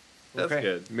 That's Okay.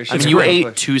 good. I mean, you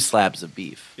ate 2 slabs of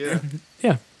beef. Yeah.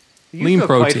 Yeah. You Lean feel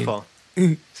protein. Quite full.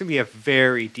 It's gonna be a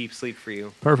very deep sleep for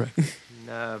you. Perfect.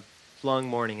 Long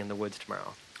morning in the woods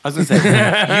tomorrow. I was gonna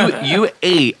say you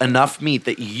ate enough meat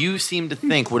that you seem to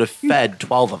think would have fed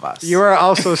 12 of us. You are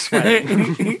also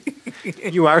sweating.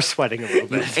 You are sweating a little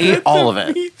bit. ate all of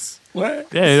it. Yeah,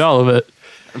 ate all of it.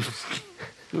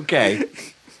 Okay.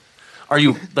 Are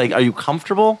you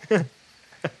comfortable?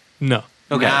 No.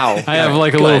 Okay. I have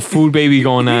like a little food baby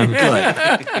going on.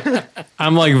 Good.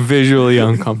 I'm like visually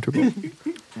uncomfortable.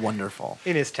 Wonderful.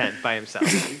 In his tent by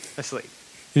himself, asleep.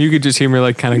 You could just hear me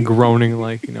like kind of groaning,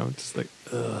 like, just like,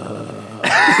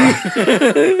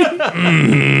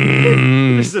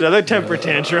 This is another temper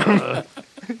tantrum.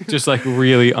 just like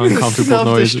really uncomfortable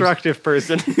noises. Self-destructive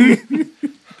person.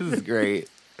 This is great.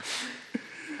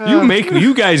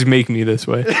 You guys make me this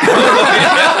way. You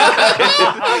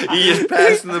just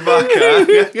passing the buck,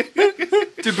 huh?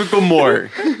 typical Mort.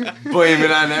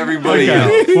 Blaming on everybody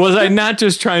else. Was I not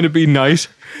just trying to be nice?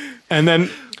 And then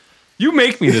you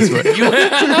make me this way. You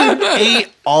ate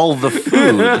all the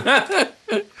food.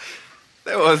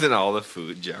 That wasn't all the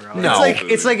food, Gerald. No.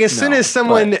 It's like as soon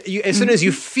as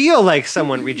you feel like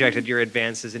someone rejected your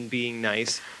advances in being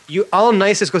nice, all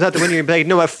niceness goes out the window. You're like,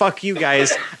 no, what? Fuck you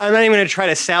guys. I'm not even gonna try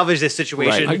to salvage this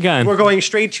situation. Right. Again. We're going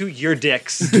straight to your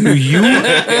dicks. Do you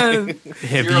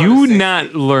have you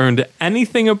not learned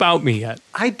anything about me yet?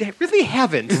 Really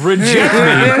haven't.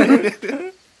 Reject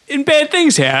me. And bad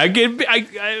things happen.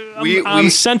 I'm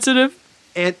sensitive.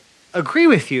 And agree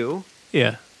with you.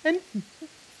 Yeah. And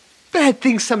bad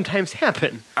things sometimes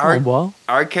happen. Our, well.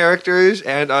 our characters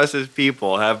and us as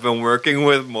people have been working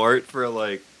with Mort for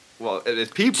like, Well,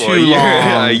 it's people. Too A year,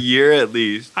 long. a year at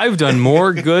least. I've done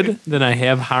more good than I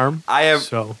have harm. I have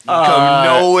So come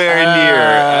nowhere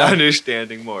near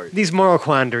understanding more. These moral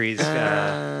quandaries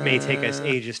may take us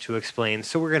ages to explain,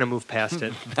 so we're going to move past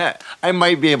it. I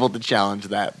might be able to challenge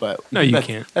that, but No, you that's-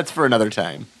 can't. That's for another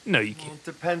time. no, you can't. It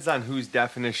depends on whose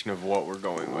definition of what we're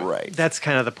going with. Right. That's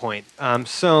kind of the point.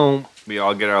 So We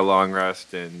all get our long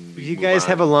rest and we you move guys on.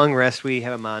 have a long rest. We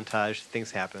have a montage.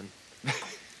 Things happen.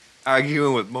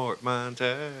 arguing with Mort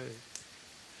Montage.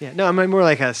 Yeah, no, I mean more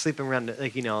like a sleeping around,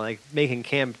 like like making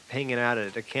camp, hanging out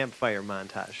at a campfire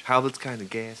montage. Howlett's kind of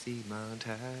gassy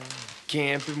montage.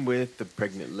 Camping with the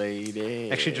pregnant lady.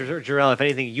 Actually, Jarrell, if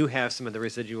anything, you have some of the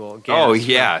residual gas. Oh from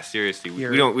yeah, seriously, we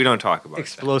your don't talk about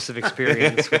explosive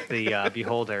experience with the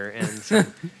beholder and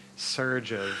some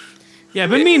surge of. Yeah, I've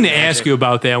been meaning to ask you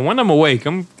about that. When I'm awake,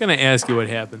 I'm gonna ask you what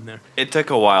happened there. that. It took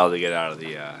a while to get out of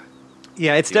the.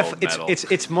 Yeah, it's The old definitely metal.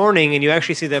 it's morning, and you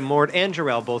actually see that Mort and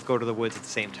Jarrell both go to the woods at the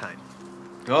same time.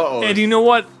 Uh-oh. And you know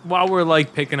what? While we're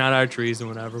like picking out our trees and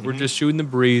whatever, we're just shooting the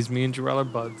breeze. Me and Jarrell are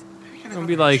buds. I'm gonna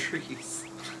be like,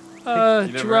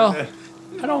 Jarrell,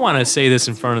 I don't want to say this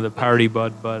in front of the party,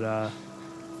 bud, but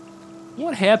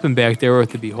what happened back there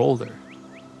with the beholder?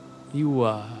 You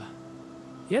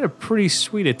had a pretty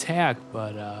sweet attack,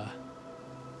 but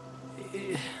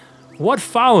what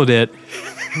followed it?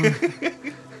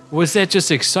 Was that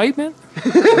just excitement?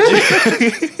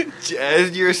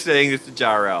 As you're saying this to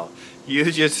Jarrell, he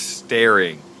is just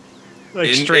staring Like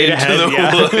into ahead, the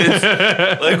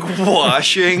woods, like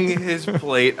washing his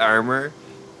plate armor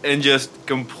and just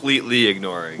completely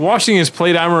ignoring. Washing his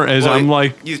plate armor as Well, I'm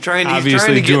like he's trying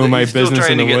obviously to get doing my he's still business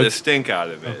trying in to the get woods. the stink out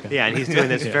of it. Okay. Yeah, and he's doing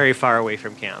this very far away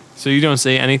from camp. So you don't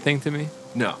say anything to me?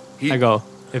 No, I go,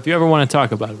 if you ever want to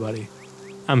talk about it, buddy,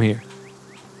 I'm here.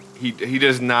 he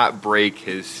does not break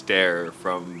his stare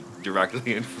from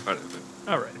directly in front of him.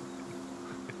 All right.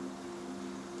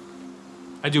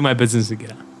 I do my business to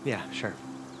get on. Yeah, sure.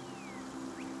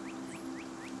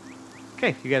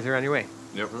 Okay, you guys are on your way.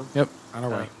 Yep. Yep, on our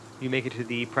way. You make it to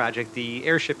the project. The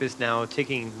airship is now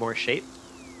taking more shape.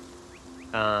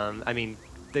 I mean,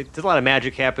 there's a lot of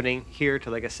magic happening here to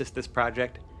like assist this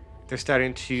project. They're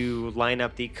starting to line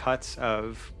up the cuts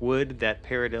of wood that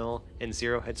Paradil and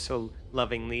Zero had so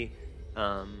lovingly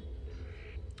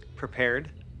prepared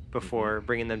before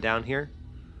bringing them down here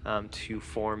to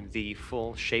form the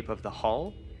full shape of the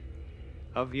hull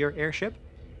of your airship.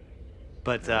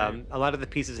 But a lot of the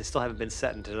pieces still haven't been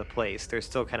set into the place. They're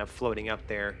still kind of floating up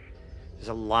there. There's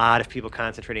a lot of people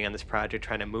concentrating on this project,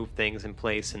 trying to move things in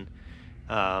place, and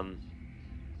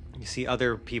you see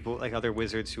other people, like other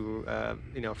wizards who,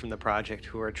 from the project,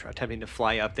 who are attempting to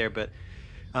fly up there. But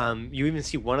you even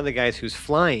see one of the guys who's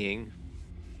flying.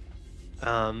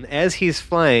 As he's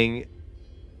flying,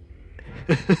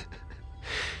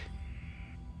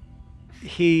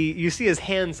 you see his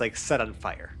hands like set on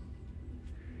fire.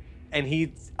 And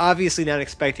he's obviously not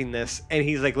expecting this, and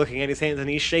he's like looking at his hands and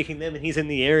he's shaking them, and he's in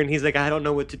the air, and he's like, I don't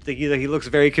know what to think. He looks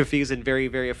very confused and very,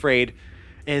 very afraid.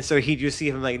 And so you see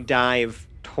him like dive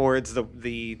towards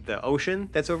the ocean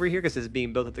that's over here because it's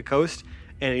being built at the coast,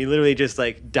 and he literally just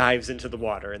like dives into the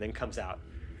water and then comes out.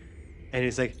 And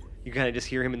he's like, you kind of just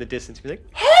hear him in the distance be like,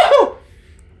 "Oh!"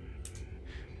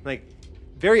 Like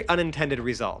very unintended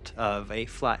result of a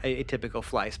typical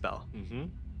fly spell. Mm-hmm.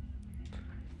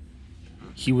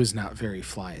 He was not very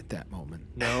fly at that moment.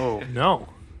 No, No.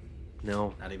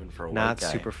 no, Not even for a not white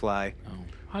guy. super fly.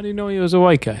 How do you know he was a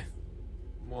white guy?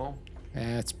 Well,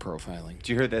 That's profiling. did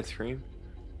you hear that scream?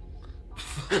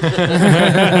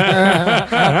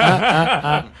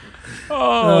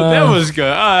 Oh, that was good.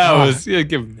 Oh, that was, yeah,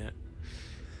 give him that.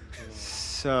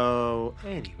 So,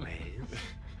 anyway,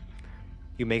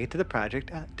 you make it to the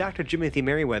project. Dr. Jimothy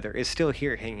Merriweather is still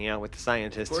here hanging out with the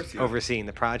scientists course he is. overseeing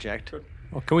the project.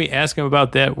 Well, can we ask him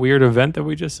about that weird event that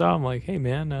we just saw? I'm like, hey,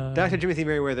 man. Dr. Jimothy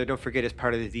Merriweather, don't forget, is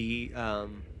part of the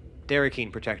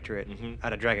Darrakeen Protectorate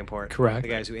out of Dragonport. Correct. The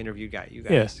guys who interviewed you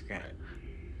guys. Okay.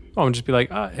 Oh, and just be like,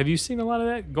 have you seen a lot of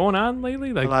that going on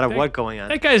lately? Like A lot of that- what going on?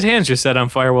 That guy's hands just set on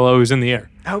fire while I was in the air.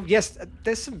 Oh, yes.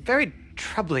 There's some very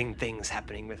troubling things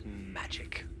happening with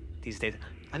magic these days.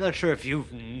 I'm not sure if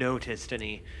you've noticed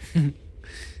any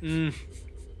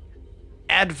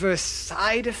adverse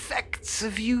side effects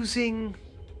of using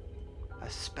a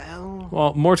spell.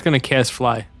 Well, Mort's going to cast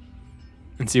fly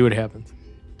and see what happens.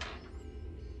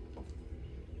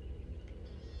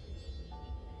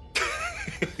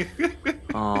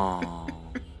 Oh,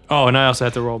 Oh, and I also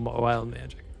have to roll wild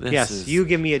magic. this Yes, is, you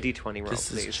give me a d20 roll, This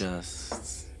please. is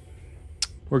just.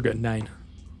 We're good. 9.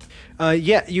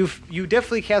 Yeah, you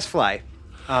definitely cast fly.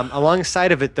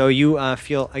 Alongside of it, though, you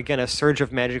feel again a surge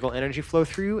of magical energy flow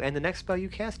through you, and the next spell you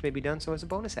cast may be done so as a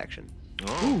bonus action.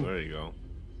 Oh, there you go.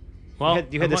 Well,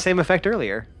 You had the same effect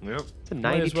earlier. Yep. It's a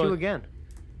Might as 92 well. again.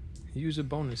 Use a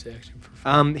bonus action for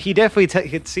fun. He definitely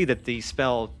could see that the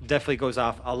spell definitely goes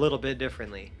off a little bit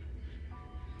differently.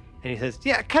 And he says,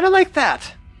 yeah, kind of like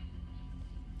that.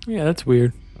 Yeah, that's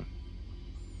weird.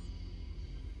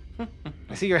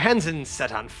 I see your hands are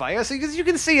set on fire, so as you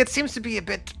can see, it seems to be a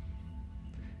bit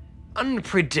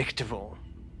unpredictable.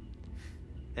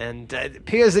 And it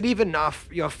appears that even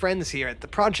your friends here at the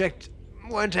project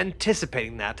weren't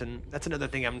anticipating that, and that's another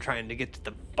thing I'm trying to get to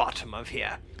the bottom of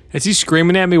here. Is he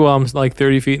screaming at me while I'm like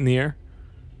 30 feet in the air?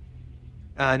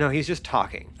 No, he's just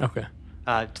talking Okay.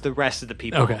 to the rest of the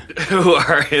people. Okay. Who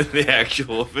are in the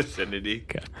actual vicinity.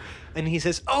 Okay. And he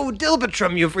says, "Oh,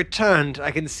 Dilbertrum, you've returned.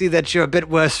 I can see that you're a bit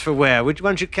worse for wear. Why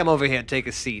don't you come over here and take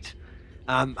a seat?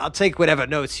 I'll take whatever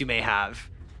notes you may have."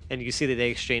 And you see that they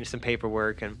exchange some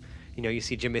paperwork, and you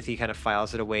see Jimothy kind of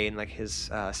files it away in like his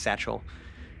satchel,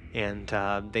 and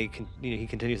he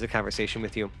continues the conversation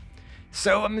with you.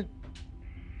 So,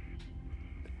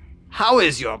 how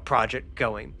is your project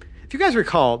going? If you guys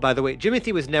recall, by the way,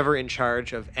 Jimothy was never in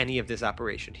charge of any of this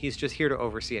operation. He's just here to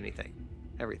oversee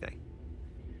everything.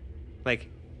 Like,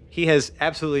 he has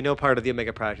absolutely no part of the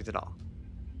Omega Project at all.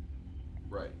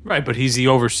 Right, but he's the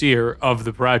overseer of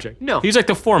the project. No. He's like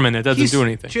the foreman that doesn't He's do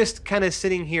anything. just kind of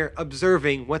sitting here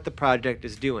observing what the project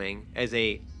is doing as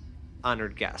a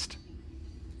honored guest.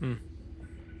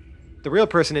 The real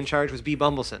person in charge was B.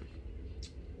 Bumbleson.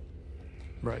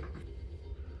 Right.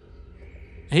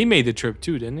 He made the trip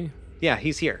too, didn't he? Yeah,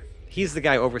 he's here. He's the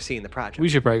guy overseeing the project. We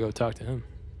should probably go talk to him.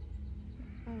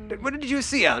 What did you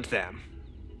see out there?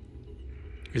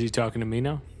 Is he talking to me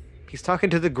now? He's talking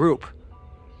to the group.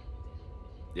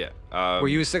 Yeah. Were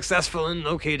you successful in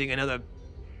locating another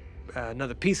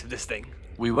piece of this thing?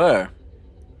 We were.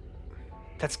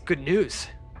 That's good news.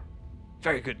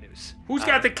 Very good news. Who's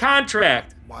got the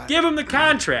contract? Give him the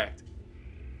contract.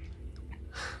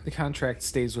 The contract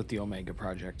stays with the Omega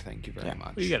Project. Thank you very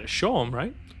much. Well, you got to show him,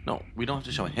 right? No, we don't have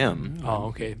to show him. Oh,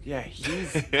 okay. Yeah,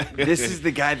 this is the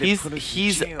guy that put us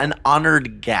He's in jail. an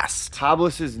honored guest.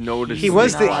 Toblis is noticed. He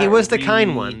was the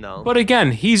kind one though. But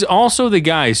again, he's also the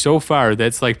guy so far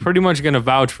that's like pretty much going to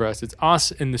vouch for us. It's us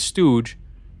and the stooge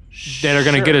that are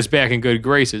going to get us back in good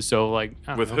graces. So like,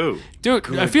 I don't With know. who?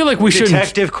 Dude, I feel like we shouldn't.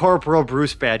 Detective Corporal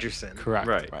Bruce Badgerson. Correct.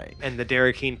 Right. And the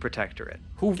Derekine Protectorate.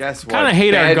 Who Guess what? kind of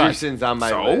hate our guts. Badgerson's on my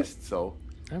So? list, so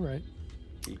All right.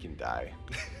 he can die.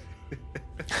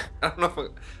 I don't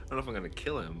know if I'm gonna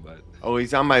kill him, but Oh,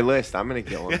 he's on my list. I'm gonna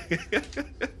kill him.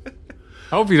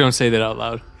 I hope you don't say that out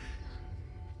loud.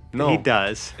 No, He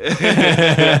does.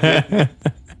 I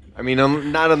mean,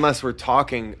 not unless we're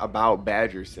talking about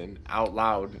Badgerson out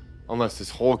loud. Unless this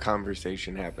whole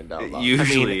conversation happened out loud.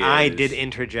 usually I is. did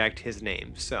interject his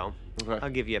name, so Okay. I'll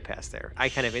give you a pass there. I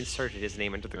kind of inserted his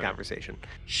name into the conversation.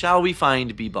 Shall we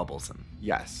find B. Bubbleson?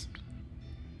 Yes.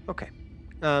 Okay.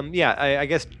 Yeah, I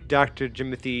guess Dr.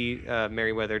 Jimothy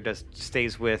Merriweather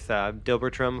stays with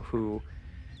Dilbertrum, who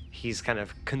he's kind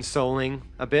of consoling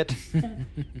a bit.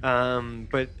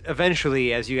 But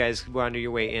eventually, as you guys wander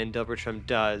your way in, Dilbertrum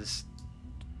does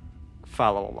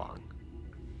follow along.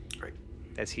 Right.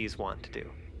 As he's wont to do.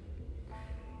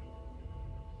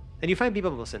 And you find B.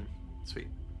 Bubbleson. Sweet.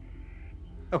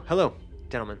 Oh, hello,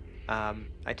 gentlemen.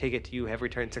 I take it you have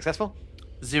returned successful?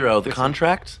 0. The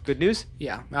contract? Good news?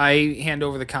 Yeah, I hand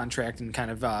over the contract and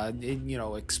kind of,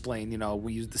 explain.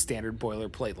 We use the standard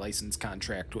boilerplate license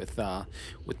contract with the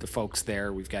folks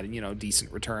there. We've got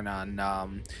decent return on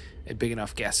a big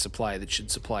enough gas supply that should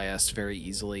supply us very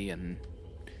easily and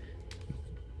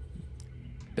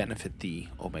benefit the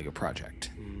Omega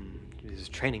Project. There's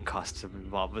training costs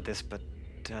involved with this, but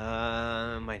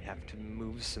might have to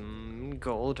move some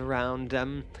gold around.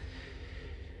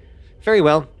 Very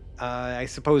well. I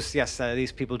suppose, yes,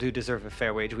 these people do deserve a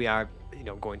fair wage. We are,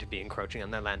 going to be encroaching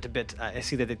on their land a bit. I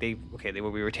see that they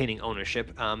will be retaining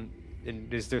ownership.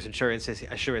 And there's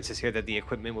assurances here that the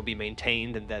equipment will be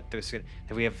maintained and that that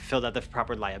we have filled out the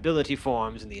proper liability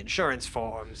forms and the insurance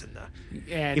forms and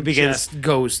And He begins- just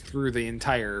goes through the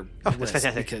entire Oh, that's list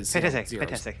fantastic. because Fantastic. Zero's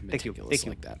Fantastic. Thank you. meticulous Thank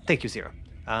you. like that. Thank you, Zero.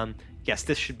 Yes,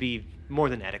 this should be more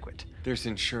than adequate. There's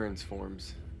insurance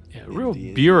forms. Yeah, real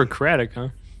Indeed. bureaucratic, huh?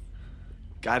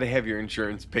 Gotta have your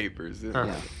insurance papers.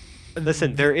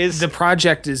 Listen, there is The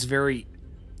project is very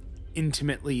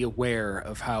intimately aware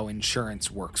of how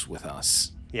insurance works with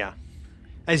us. Yeah.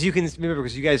 As you can remember,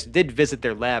 because you guys did visit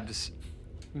their labs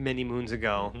many moons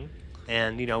ago,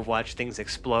 and watch things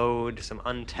explode, some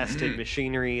untested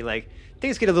machinery. Like,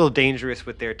 things get a little dangerous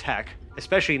with their tech,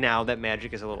 especially now that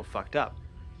magic is a little fucked up.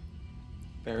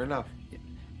 Fair enough.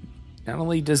 Not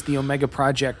only does the Omega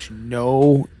Project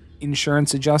know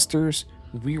insurance adjusters,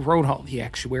 we wrote all the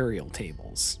actuarial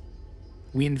tables.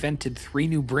 We invented 3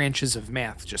 new branches of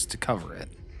math just to cover it.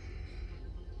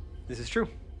 This is true.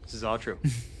 This is all true.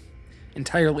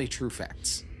 Entirely true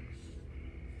facts.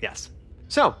 Yes.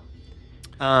 So,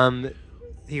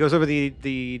 he goes over the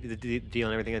deal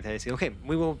and everything like that. He says, okay,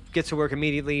 we will get to work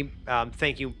immediately.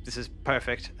 Thank you. This is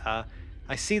perfect.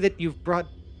 I see that you've brought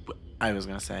I was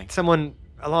gonna say. someone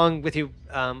along with you.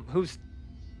 Who's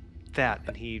that?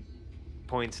 And he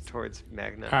points towards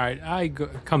Magna. All right, I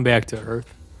come back to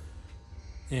Earth,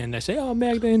 and I say, "Oh,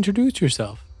 Magda, introduce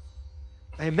yourself."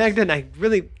 Hey, Magna,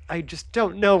 I just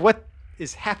don't know what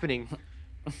is happening.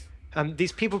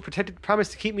 These people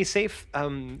promised to keep me safe,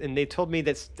 and they told me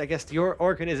that I guess your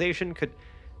organization could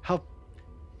help.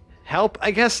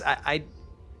 I guess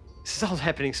this is all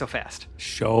happening so fast.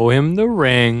 Show him the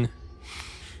ring.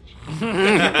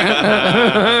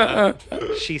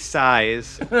 She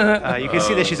sighs. You can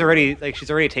see that she's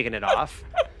already taken it off,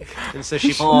 and so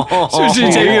she. So she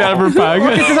take it out of her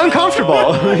pocket. It's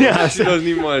uncomfortable. Yeah, She doesn't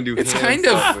even want to do It's hand kind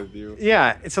of- stuff with you.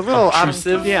 yeah, it's a little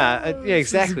Obtrusive? yeah,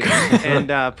 exactly.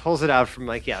 And pulls it out from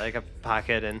like a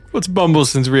pocket, and What's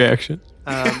Bumbleson's reaction?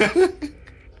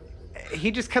 he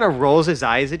just kind of rolls his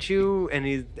eyes at you, and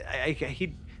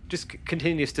he just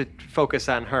continues to focus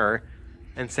on her,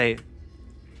 and say,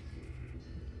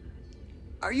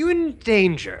 "Are you in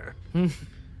danger?" And-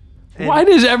 Why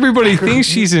does everybody think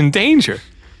she's in danger?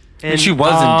 And She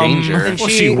was in danger. and Well,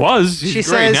 she was. She's she great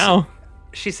says- now.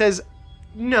 She says,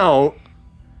 "No,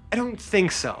 I don't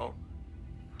think so."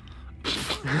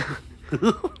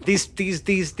 These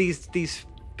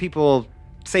people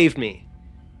saved me,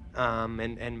 and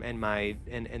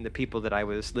the people that I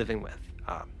was living with.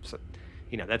 So,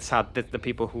 that's how the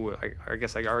people who I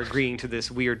guess are agreeing to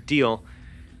this weird deal.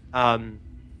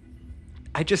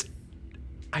 I just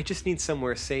need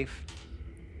somewhere safe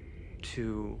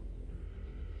to.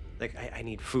 Like, I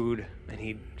need food, I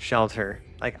need shelter.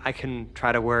 Like, I can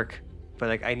try to work, but,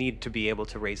 like, I need to be able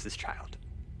to raise this child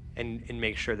and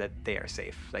make sure that they are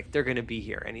safe. Like, they're going to be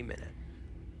here any minute.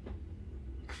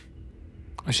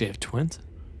 Oh, she have twins?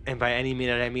 And by any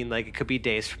minute, I mean, like, it could be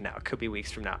days from now. It could be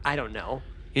weeks from now. I don't know.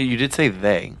 Yeah, you did say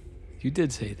they. You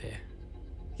did say that.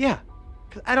 Yeah.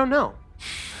 'Cause I don't know.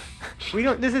 We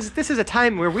don't. This is a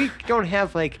time where we don't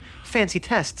have, like, fancy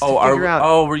tests to figure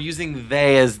out. We're using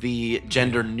they as the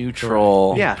gender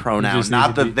neutral Yeah. pronoun, You just not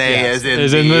need the to be- they yes.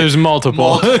 as in the there's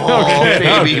multiple.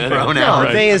 baby No, pronoun.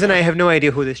 Right. they as in I have no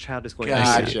idea who this child is going to be.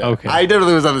 Gotcha. Okay. I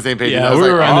definitely was on the same page. Yeah, I was we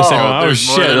like, were on the same one. Oh, there's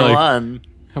more shit, than like- one.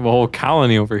 Have a whole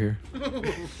colony over here.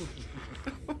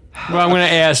 Well, I'm going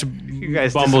to ask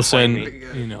guys Bumbleson, disappoint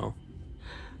I'm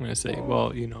going to say,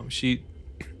 well,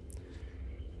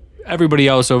 everybody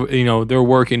else, they're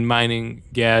working mining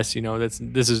gas, that's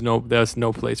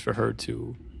no place for her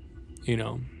to,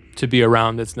 to be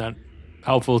around. That's not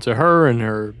helpful to her and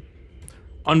her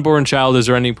unborn child. Is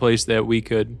there any place that we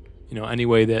could, any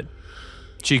way that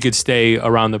she could stay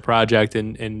around the project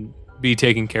and be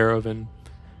taken care of and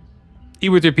eat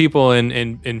with your people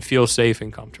and feel safe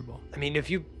and comfortable? I mean, if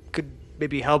you could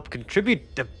maybe help contribute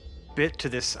a bit to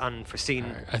this unforeseen.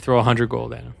 I throw 100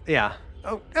 gold at him. Yeah.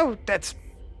 Oh, that's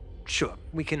sure.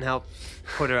 We can help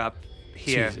put her up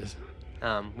here Jesus.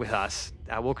 with us.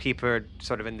 We'll keep her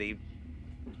sort of in the.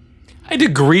 I had to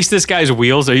grease this guy's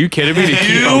wheels. Are you kidding me? To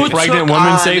keep a pregnant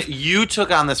woman safe? You took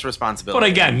on this responsibility. But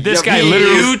again, this Yeah, guy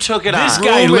literally. You took it This on.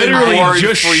 guy Roman literally Lord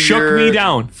just for shook your me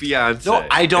down. Fiance. No,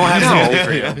 I don't have sympathy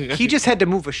for you. He just had to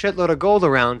move a shitload of gold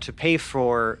around to pay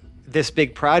for this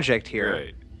big project here.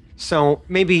 Right. So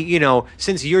maybe,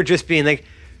 since you're just being like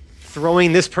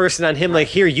throwing this person on him, like,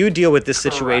 here, you deal with this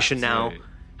situation now.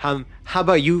 Right. How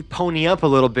about you pony up a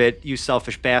little bit, you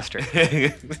selfish bastard?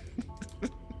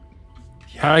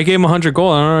 I gave him 100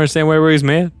 gold. I don't understand why he's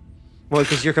mad. Well,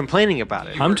 because you're complaining about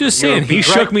it. I'm just You're saying, he begrudge-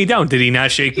 shook me down. Did he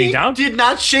not shake me He down? did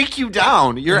not shake you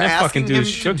down. You're That fucking asking dude him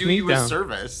shook to do me you a down.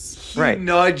 service. Right. He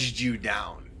nudged you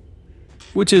down.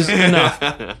 Which is enough.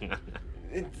 And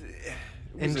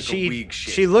like a weak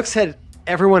shit. she looks at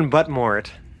everyone but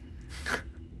Mort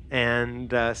and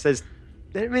says,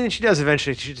 I mean, she does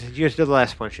eventually. You're the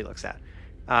last one she looks at.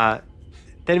 That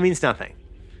it means nothing.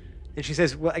 And she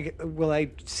says, will I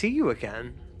see you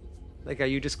again? Like, are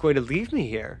you just going to leave me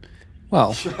here?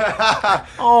 Well,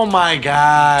 Oh my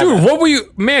god. Dude, what were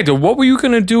you, Magda, what were you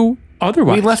going to do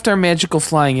otherwise? we left our magical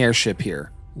flying airship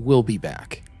here. We'll be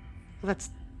back. Well, that's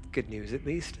good news, at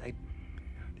least.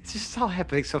 It's just all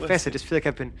happening so fast. I just feel like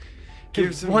I've been Give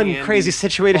in some one handy, crazy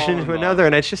situation fall in into love. another,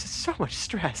 and it's just so much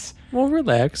stress. Well,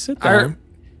 relax. Sit Our down.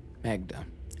 Magda,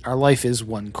 our life is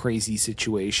one crazy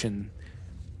situation.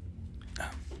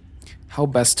 How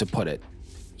best to put it?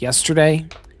 Yesterday,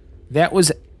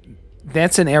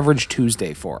 that's an average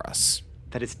Tuesday for us.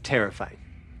 That is terrifying.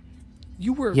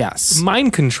 You were Yes.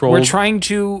 mind controlled.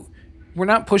 We're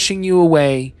not pushing you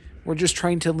away. We're just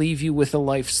trying to leave you with a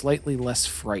life slightly less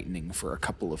frightening for a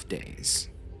couple of days.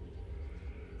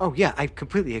 Oh yeah, I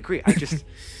completely agree. I just,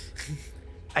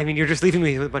 I mean, you're just leaving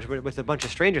me with a bunch of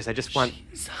strangers. I just want.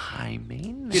 It's high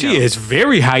maintenance. She is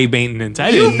very high maintenance.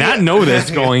 I did not know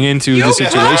this going into the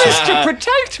situation. Promised to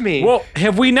protect me. Well,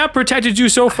 have we not protected you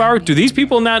so far? Do these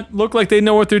people not look like they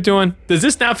know what they're doing? Does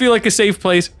this not feel like a safe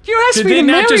place? you asked Did me they to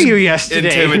not marry just- you yesterday.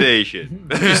 Intimidation.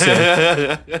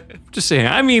 Just saying.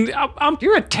 I mean,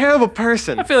 You're a terrible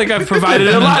person. I feel like I've provided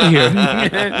a lot here,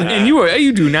 and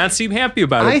you do not seem happy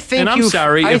about it. I think and I'm you.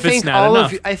 sorry I if think it's not all enough.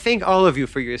 of you. I thank all of you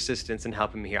for your assistance in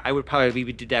helping me here. I would probably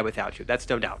be dead without you. That's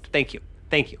no doubt. Thank you.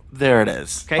 Thank you. There it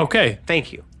is. Okay. Okay.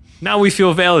 Thank you. Now we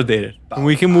feel validated, and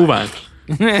we can move on.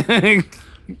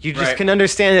 You just can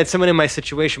understand that someone in my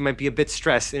situation might be a bit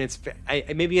stressed, and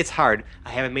maybe it's hard. I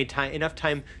haven't made enough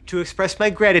time to express my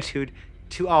gratitude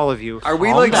to all of you. Are we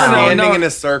Calm like down. standing No. in a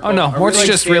circle? Oh no, Are we, Mort's like,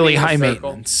 just standing really in a high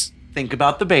circle? maintenance. Think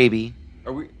about the baby.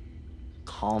 Are we?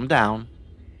 Calm down.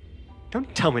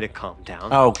 Don't tell me to calm down.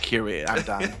 Oh, Kiri, I'm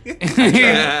done.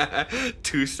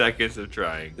 2 seconds of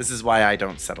trying. This is why I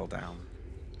don't settle down.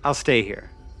 I'll stay here.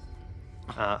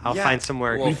 I'll Yeah. find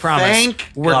somewhere. Well, We promise. Thank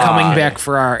We're God. coming back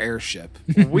for our airship.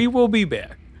 We will be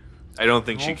back. I don't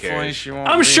think she Hopefully cares. she won't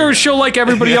I'm be sure there. she'll like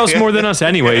everybody else more than us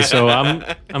anyway, so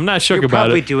I'm not shook You're about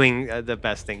probably it. doing the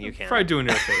best thing you can. Probably doing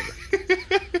her a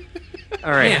favor.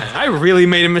 All right. Man, I really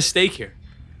made a mistake here.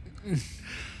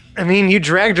 I mean, you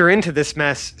dragged her into this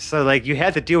mess, so like you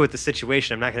had to deal with the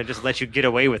situation. I'm not going to just let you get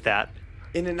away with that.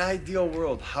 In an ideal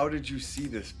world, how did you see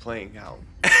this playing out?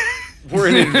 We're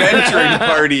an adventuring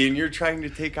party, and you're trying to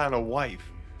take on a wife.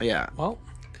 Yeah. Well,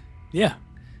 yeah.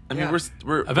 I mean, Yeah.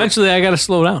 we're Eventually, I got to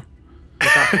slow down.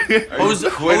 Hoes,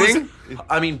 quitting?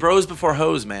 I mean, bros before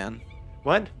hoes, man.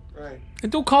 What? Right.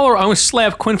 And don't call her. I'm gonna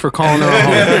slap Quinn for calling her a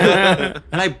hoe.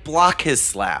 And I block his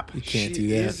slap. You can't She do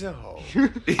that. is a hoe. I'm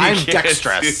can't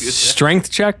dexterous do that. Strength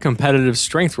check, competitive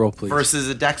strength roll, please. versus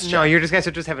a dex check. No, you guys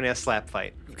are just having a slap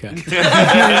fight. Okay.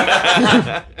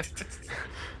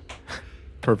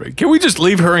 Perfect. Can we just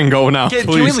leave her and go now, Can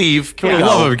please? we leave? For Can the we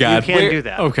love go? of God. You can't do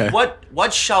that. Okay.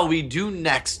 What shall we do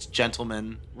next,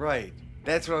 gentlemen? Right.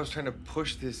 That's what I was trying to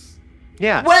push this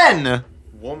Yeah. When?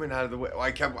 woman out of the way.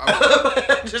 I kept.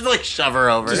 Just like shove her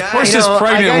over. Just Push I this know,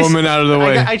 pregnant guys- woman out of the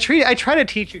way. I try to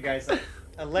teach you guys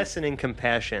a lesson in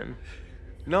compassion.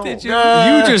 No. Did you?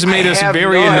 You just made us have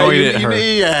very no annoyed idea. at her.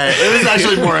 Yeah, it was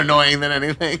actually more annoying than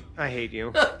anything. I hate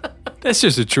you. That's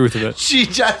just the truth of it. She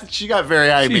got very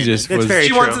high She maintenance. just That's was. very She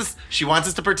true. wants us. She wants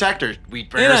us to protect her. We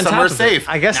bring And her on somewhere top of it, safe.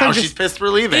 I guess now I'm she's just- pissed we're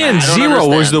leaving. And I don't Zero was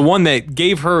understand. the one that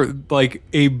gave her like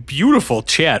a beautiful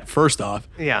chat first off.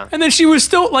 Yeah. And then she was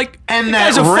still like, And "You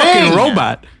that guy's a fucking ring."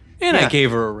 robot. And I Yeah.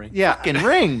 gave her a ring. Yeah. fucking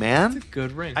ring, man.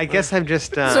 Good ring. I guess I'm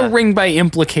just. It's a ring by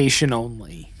implication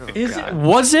only. Is it?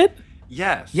 Was it?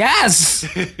 Yes. Yes.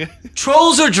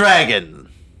 Trolls or dragon?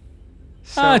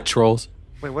 So, Trolls.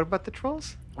 wait, what about the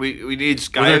trolls? We need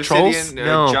Sky Were there Obsidian trolls?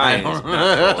 No. giants.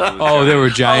 not trolls. Oh, there were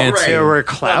giants. right. There were I'm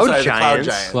cloud sorry, the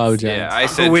giants. Cloud giants. Yeah, I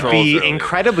said Who would trolls be earlier.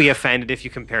 incredibly offended if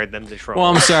you compared them to trolls. Well,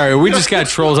 I'm sorry. We just got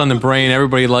trolls on the brain.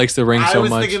 Everybody likes the ring I so was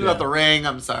much. thinking about the ring.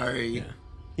 I'm sorry.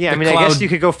 yeah, I the mean, I guess cloud- you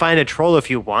could go find a troll if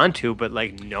you want to, but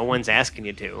like no one's asking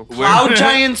you to. Cloud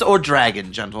giants or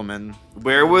dragon, gentlemen?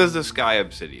 Where was the Sky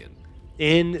Obsidian?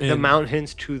 In the In-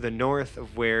 mountains to the north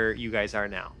of where you guys are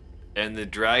now. And the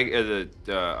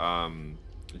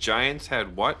giants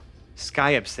had what?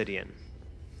 Sky Obsidian,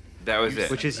 That was it.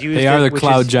 which is used. They are the which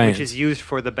cloud is, giants. Which is used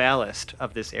for the ballast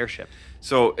of this airship.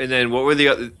 So, and then what were the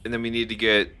other? And then we need to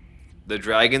get the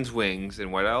dragon's wings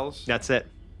and what else? That's it.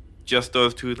 Just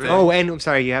those two things. Oh, and I'm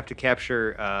sorry, you have to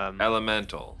capture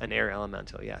Elemental. an air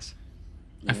elemental. Yes.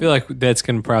 I feel like that's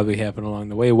going to probably happen along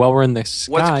the way while we're in the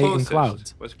sky and closest?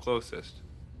 clouds. What's closest?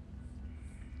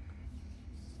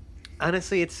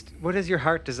 Honestly, it's what does your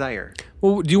heart desire?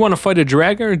 Well, do you want to fight a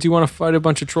dragon or do you want to fight a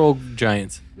bunch of troll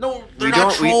giants? No, they're We not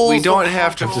don't. trolls. We don't They're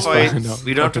have to trolls. fight. No,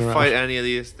 We don't have fucking to around. fight any of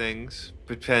these things Yeah,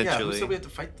 who potentially. said we have to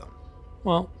fight them?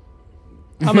 Well,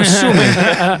 I'm assuming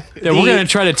that we're going to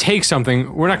try to take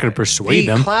something. We're not going to persuade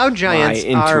The them. cloud giants are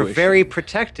intuition. very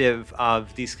protective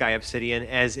of the Sky Obsidian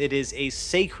as it is a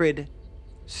sacred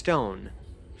stone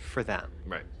for them.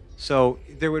 Right. So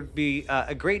there would be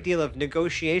a great deal of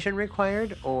negotiation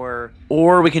required, or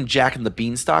Or we can Jack and the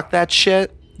Beanstalk that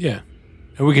shit. Yeah.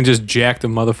 And we can just jack the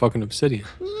motherfucking obsidian.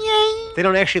 they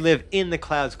don't actually live in the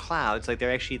clouds. Like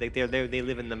they're actually like they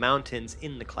live in the mountains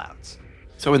in the clouds.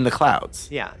 So in the clouds.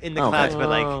 Yeah, in the Okay. clouds, but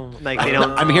like they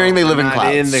don't. I'm hearing they live in Not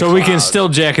clouds. in the So we can clouds. still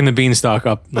jack in the beanstalk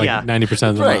up like Yeah. 90%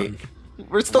 of the Right. mountain.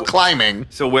 We're still climbing.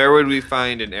 So where would we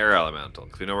find an air elemental?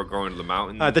 Because we know we're going to the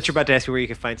mountains. That you're about to ask me where you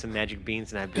can find some magic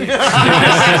beans, and I'd be like,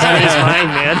 it's mine,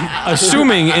 man.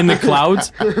 Assuming in the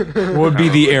clouds would be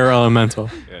the air elemental.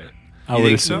 Yeah. I You would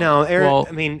think assume. so? No, air. Well-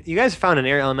 I mean, you guys found an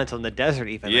air elemental in the desert,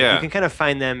 even. Like, Yeah. you can kind of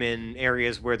find them in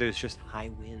areas where there's just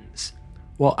high winds.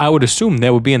 Well, I would assume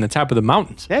that would be in the top of the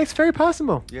mountains. Yeah, it's very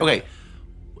possible. Okay.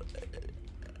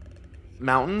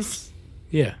 Mountains?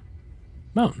 Yeah.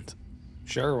 Mountains.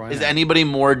 Sure, why Is not? anybody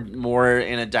more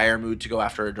in a dire mood to go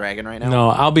after a dragon right now? No,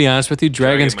 I'll be honest with you.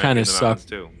 Dragons Dragon kind might be of in the suck. mountains,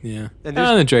 too. Yeah. And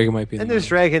there's- the dragon might be in And the there's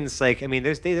mountains. dragons, like, I mean,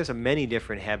 there's a many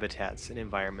different habitats and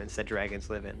environments that dragons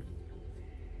live in.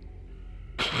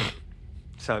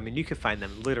 So, I mean, you could find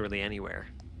them literally anywhere.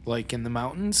 Like in the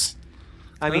mountains?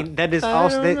 I mean, that is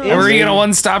also. That Are we is- gonna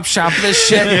one-stop shop this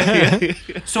shit?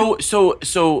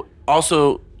 So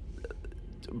also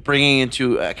bringing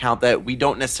into account that we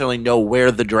don't necessarily know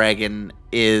where the dragon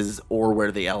is or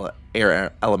where the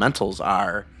air elementals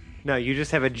are. No, you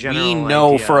just have a general. We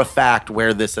know idea. for a fact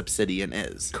where this obsidian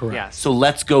is. Correct. Yes. So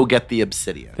let's go get the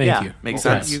obsidian. Thank Yeah. you. Makes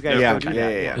Okay. sense. You guys Yeah, go do yeah,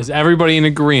 that, yeah. Is everybody in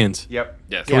agreement? Yep.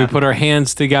 Yes. Can we put our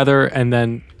hands together and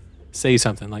then say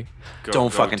something like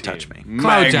Don't fucking touch me.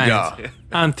 Cloud Magda. Giants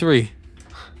on 3?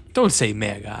 Don't say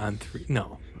Magda on 3.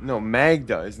 No. No,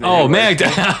 Magda. Isn't it? Oh, Magda.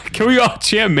 Can we all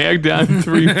chant Magda on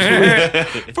 3?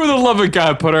 please? For the love of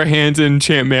God, put our hands in,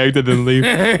 chant Magda, then leave.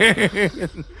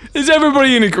 Is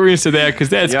everybody in agreement to that? Because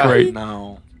that's Yeah. great.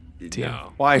 No. Damn.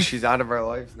 No. Why? She's out of our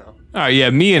lives now. All right,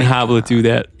 yeah, me and Hoblet do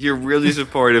that. You're really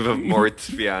supportive of Mort's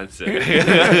fiance.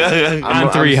 On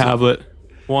 3, Hoblet.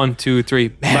 1, 2,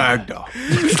 3. Magda.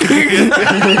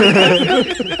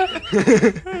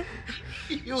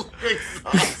 You look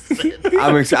exhausted.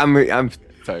 I'm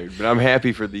tired, but I'm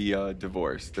happy for the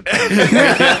divorce. The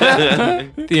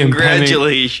impending-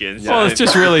 Congratulations. Well, it's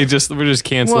just really we're just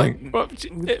canceling. Well,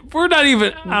 we're not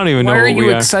even. I don't even know Why are what you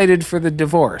we are. excited for the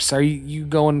divorce? Are you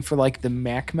going for like the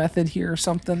Mac method here or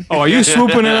something? Oh, are you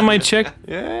swooping in on my chick?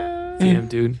 Yeah. Damn,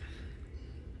 dude.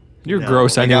 You're No.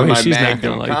 gross I got anyway. my She's not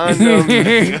Magnum gonna like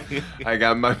it. condom. I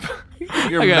got my.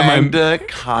 Your I got my- Magda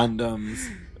condoms.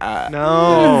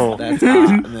 No. That's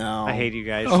no. I hate you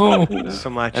guys Oh. so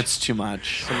much. That's too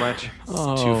much. so much.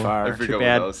 Oh. Too far. I forgot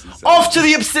bad. what else he said. Off to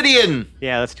the obsidian.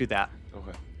 Yeah, let's do that.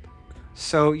 Okay.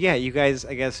 So yeah, you guys,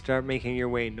 I guess, start making your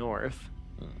way north.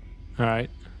 All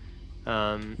right.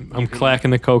 Um, I'm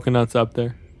clacking the coconuts up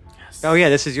there. oh yeah,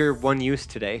 this is your one use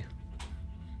today.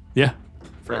 Yeah.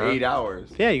 For Uh-huh. 8 hours.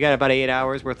 Yeah, you got about 8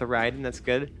 hours worth of riding. That's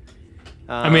good.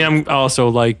 I mean, I'm also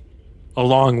like,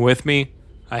 along with me,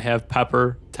 I have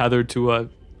Pepper tethered to a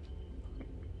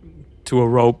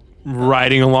rope,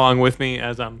 riding along with me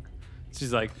as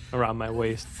she's like around my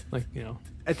waist, like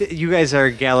you guys are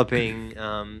galloping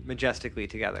majestically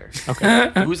together.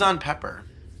 Okay. Who's on Pepper?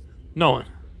 No one,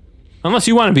 unless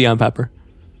you want to be on Pepper.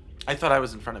 I thought I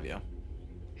was in front of you.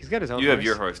 He's got his own. You have horse.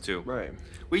 your horse too. Right.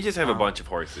 We just have a bunch of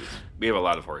horses. We have a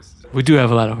lot of horses. We do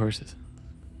have a lot of horses.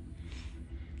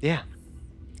 Yeah.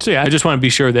 So yeah, I just want to be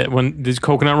sure that when this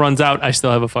coconut runs out, I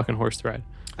still have a fucking horse to ride.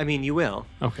 I mean, you will.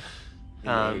 Okay. 8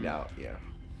 out.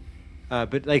 Yeah.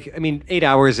 But like, I mean, 8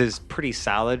 hours is pretty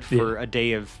solid for Yeah. a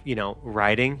day of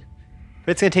riding.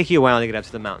 But it's gonna take you a while to get up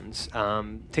to the mountains.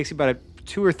 Takes you about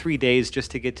 2 or 3 days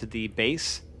just to get to the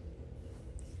base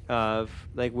of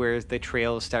like where the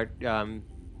trails start.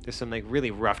 There's some like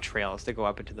really rough trails that go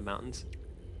up into the mountains.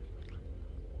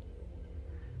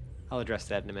 I'll address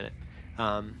that in a minute.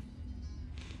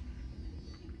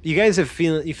 You guys have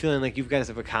feeling like you guys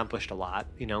have accomplished a lot,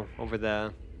 over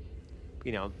the,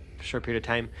 short period of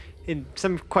time in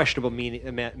some questionable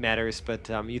matters, but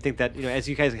you think that as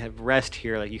you guys have rest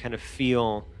here, like you kind of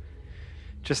feel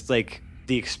just like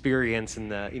the experience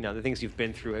and the the things you've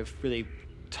been through have really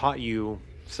taught you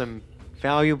some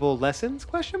valuable lessons,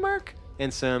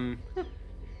 and some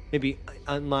maybe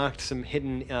unlocked some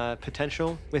hidden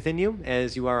potential within you,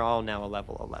 as you are all now a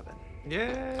level 11.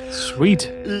 Yeah. Sweet.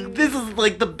 This is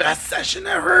like the best session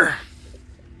ever.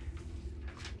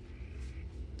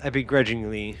 I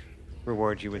begrudgingly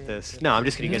reward you with this. No, I'm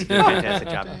just kidding. You guys did a fantastic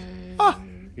job.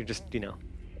 You're just,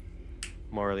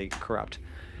 morally corrupt.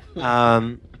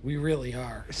 We really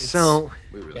are. So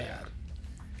Bad.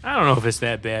 I don't know if it's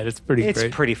that bad. It's pretty it's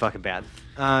great. pretty fucking bad.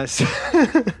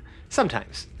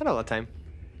 Sometimes, not all the time.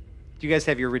 You guys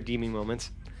have your redeeming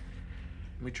moments.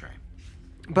 We try.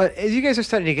 But as you guys are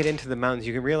starting to get into the mountains,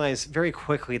 you can realize very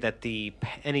quickly that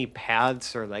any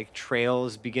paths or like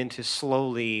trails begin to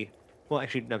slowly, well,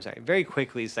 actually, no, I'm sorry, very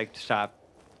quickly it's like stop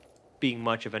being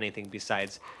much of anything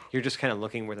besides you're just kind of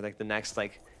looking where like the next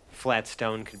like flat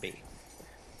stone could be,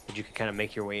 that you could kind of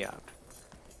make your way up.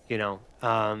 You know,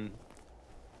 I'm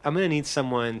gonna need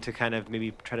someone to kind of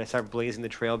maybe try to start blazing the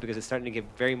trail because it's starting to get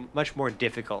very much more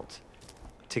difficult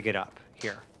to get up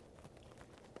here.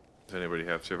 Does anybody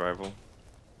have survival?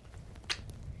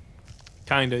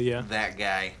 Kinda, yeah. That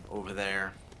guy over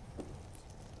there.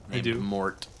 I named do.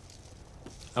 Mort.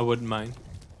 I wouldn't mind.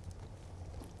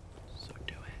 So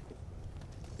do it.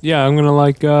 Yeah, I'm gonna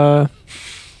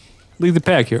lead the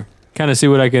pack here. Kind of see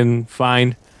what I can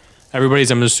find.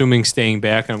 Everybody's, I'm assuming, staying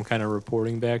back, and I'm kind of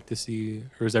reporting back to see,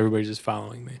 or is everybody just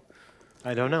following me?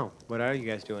 I don't know. What are you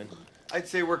guys doing? I'd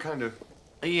say we're kind of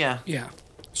Yeah. Yeah.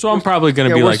 So I'm probably gonna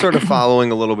yeah, be we're like, sort of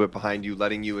following a little bit behind you,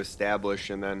 letting you establish,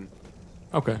 and then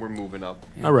okay, we're moving up.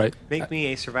 all right, Make me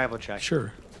a survival check.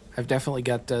 sure. I've definitely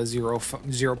got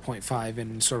 0.5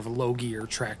 in sort of a low gear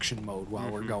traction mode while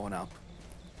we're going up.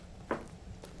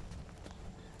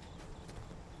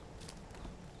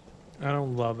 I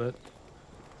don't love it.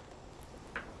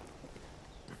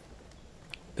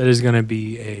 That is gonna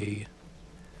be a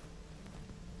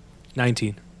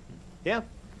 19. Yeah.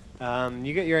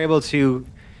 You're able to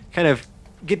kind of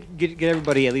get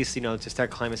everybody at least, to start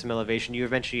climbing some elevation. You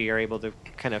eventually are able to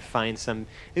kind of find at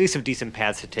least some decent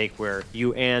paths to take where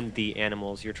you and the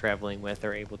animals you're traveling with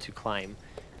are able to climb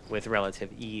with relative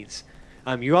ease.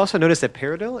 You also notice that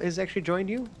Peridil has actually joined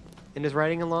you and is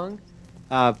riding along.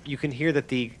 You can hear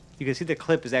that you can see the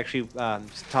Clip is actually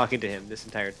talking to him this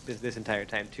entire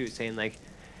time too, saying like,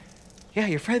 "Yeah,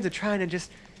 your friends are trying to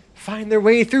just find their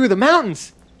way through the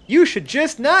mountains. You should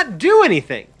just not do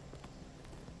anything."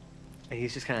 And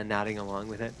he's just kind of nodding along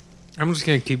with it. I'm just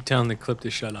gonna keep telling the Clip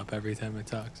to shut up every time it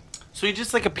talks. So he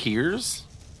just like appears?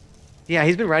 Yeah,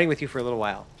 he's been riding with you for a little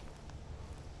while.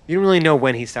 You don't really know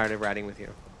when he started riding with you.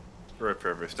 Or if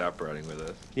ever stopped riding with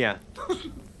us. Yeah.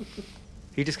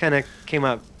 He just kind of came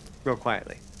up real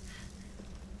quietly.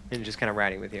 And just kind of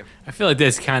riding with you. I feel like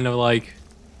that's kind of like,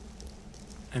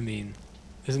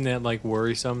 isn't that like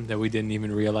worrisome that we didn't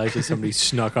even realize that somebody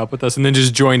snuck up with us and then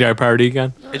just joined our party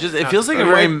again? It feels like a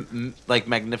very like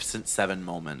Magnificent Seven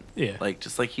moment. Yeah. Like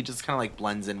he just kind of like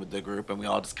blends in with the group, and we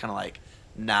all just kind of like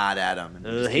nod at him. And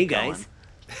just Hey keep guys.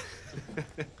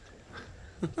 going.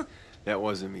 That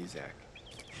wasn't me, Zach.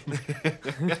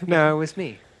 No, it was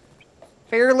me.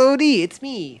 Fair Lodi, it's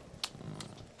me.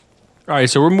 All right,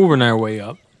 so we're moving our way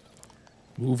up.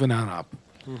 Moving on up.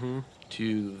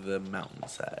 To the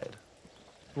mountainside.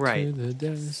 Right. To the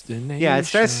destination. Yeah, it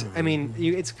starts.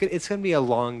 It's going to be a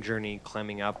long journey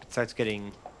climbing up. It starts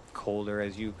getting colder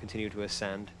as you continue to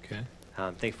ascend. Okay.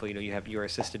 Thankfully, you are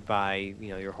assisted by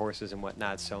your horses and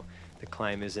whatnot, so the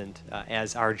climb isn't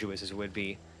as arduous as it would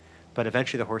be. But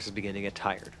eventually, the horses begin to get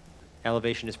tired.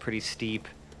 Elevation is pretty steep.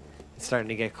 It's starting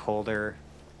to get colder.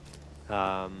 You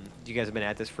guys have been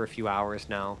at this for a few hours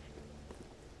now.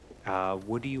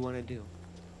 What do you want to do?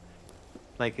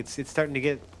 Like it's starting to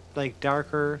get like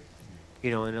darker,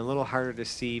 and a little harder to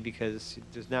see because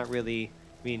there's not really.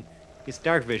 It's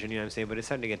dark vision, you know what I'm saying, but it's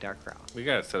starting to get darker out. We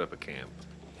gotta set up a camp.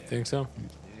 Think so?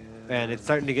 And it's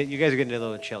starting to get. You guys are getting a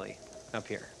little chilly up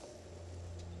here.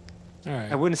 All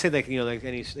right. I wouldn't say like you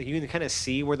can kind of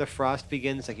see where the frost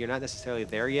begins. Like you're not necessarily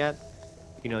there yet.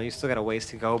 You still got a ways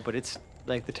to go, but it's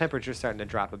like the temperature's starting to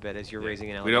drop a bit as you're raising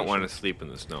an elevation. We don't want to sleep in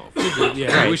the snow.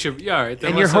 Yeah, Right. we should. Yeah, all right. then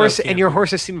And let's your set up your camp.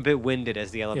 horses seem a bit winded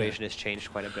as the elevation has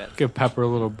changed quite a bit. Give Pepper a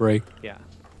little break. Yeah.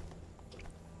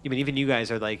 Even you guys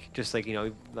are like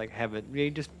have it.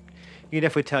 You can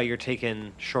definitely tell you're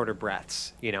taking shorter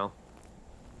breaths.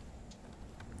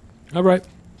 All right.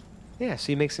 Yeah.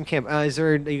 So you make some camp. Are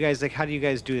you guys how do you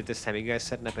guys do it this time? Are you guys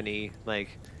setting up any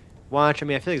watch?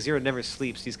 I feel like Zero never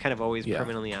sleeps. He's kind of always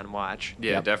permanently on watch.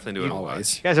 Yeah, Yep. definitely doing a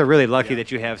Always. You guys are really lucky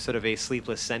that you have sort of a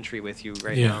sleepless sentry with you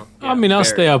right Yeah. now. I'll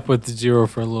stay up with Zero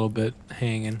for a little bit,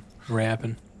 hanging,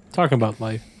 rapping, talking about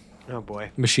life, Oh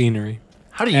boy. machinery.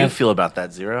 How do you feel about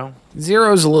that, Zero?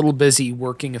 Zero's a little busy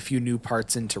working a few new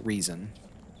parts into Reason.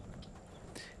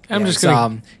 I'm just Yes,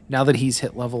 gonna. now that he's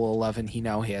hit level 11, he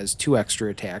now has 2 extra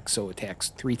attacks, so attacks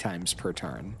 3 times per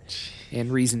turn. And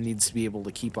Reason needs to be able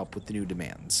to keep up with the new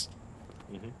demands.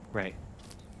 Right.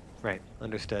 Right.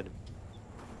 Understood.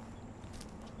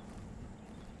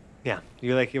 Yeah.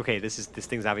 You're like, okay, this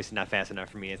thing's obviously not fast enough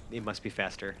for me. It must be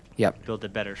faster. Yep. Build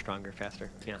it better, stronger,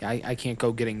 faster. Yeah. I can't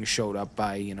go getting showed up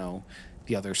by,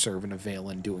 the other servant of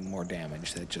Valen doing more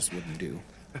damage. That just wouldn't do.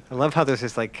 I love how there's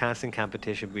this like constant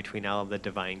competition between all of the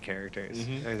divine characters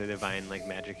Mm-hmm. or the divine like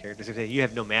magic characters. If you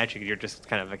have no magic, you're just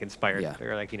kind of like inspired Yeah.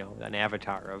 or like an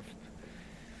avatar of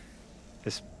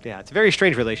this. Yeah, it's a very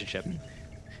strange relationship,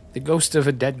 The ghost of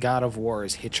a dead god of war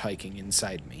is hitchhiking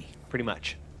inside me. pretty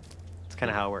much. It's kind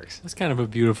of how it works. That's kind of a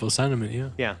beautiful sentiment, yeah.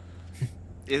 Yeah.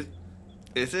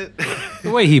 Is it?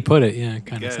 The way he put it, yeah, it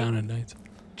kind of Good. sounded nice.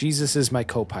 Jesus is my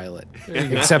co-pilot,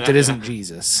 except it isn't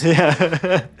Jesus.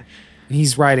 Yeah.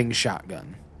 He's riding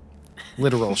shotgun,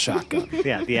 literal shotgun.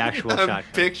 Yeah, the actual I'm shotgun.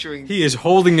 picturing He is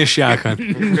holding a shotgun.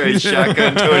 great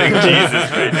shotgun toting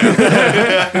Jesus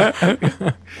right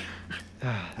now.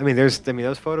 I mean, those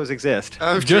photos exist.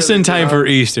 I'm Just sure in they time are. for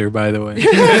Easter, by the way.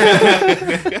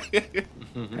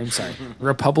 I'm sorry,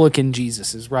 Republican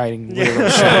Jesus is riding literal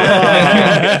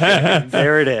shotgun.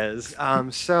 There it is.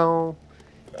 So,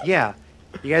 yeah,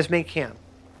 you guys make camp.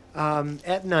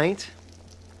 At night,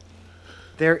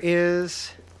 there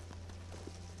is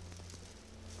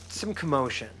some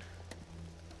commotion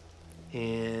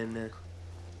in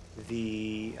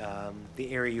the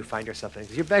area you find yourself in.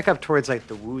 'Cause you're back up towards like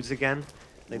the woods again.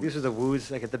 Like these are the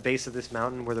woods, like at the base of this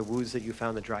mountain, were the woods that you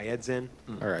found the dryads in.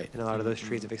 All right, And a lot of those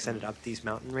trees have extended up these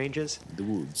mountain ranges. the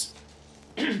woods.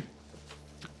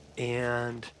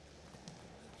 And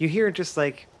you hear just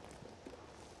like,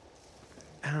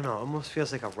 I don't know, almost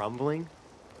feels like a rumbling.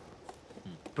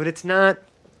 But it's not,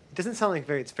 it doesn't sound like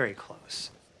it's very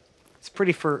close. It's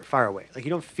pretty far away. Like you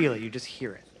don't feel it, you just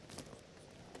hear it.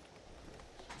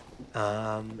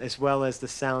 As well as the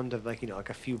sound of like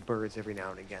a few birds every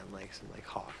now and again, like some like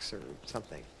hawks or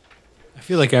something. I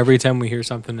feel like every time we hear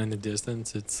something in the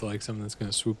distance, it's like something that's going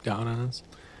to swoop down on us.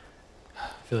 I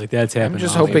feel like that's happening. I'm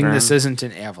just often. hoping this isn't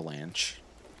an avalanche.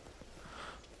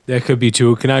 That could be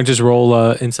too. Can I just roll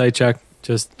insight check?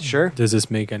 Just Sure. Does this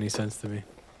make any sense to me?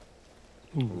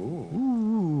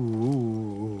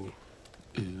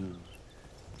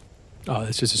 Oh,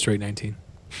 it's just a straight 19.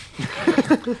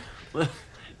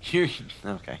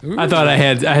 Okay. I thought I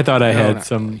had. I thought I had not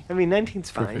some. I mean, 19's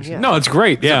fine. Yeah. No, it's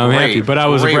great. Yeah, I'm happy. great- But I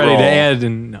was great ready roll. to add,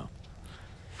 and no.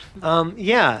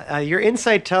 Your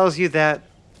insight tells you that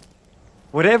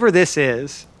whatever this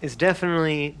is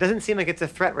definitely doesn't seem like it's a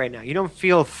threat right now. You don't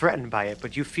feel threatened by it,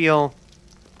 but you feel,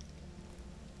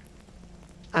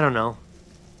 I don't know,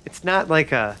 it's not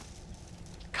like a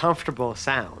comfortable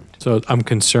sound. So I'm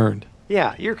concerned.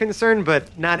 Yeah, you're concerned,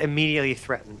 but not immediately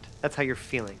threatened. That's how you're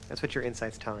feeling. That's what your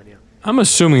insight's telling you. I'm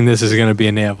assuming this is going to be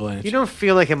an avalanche. You don't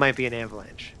feel like it might be an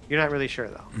avalanche. You're not really sure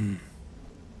though.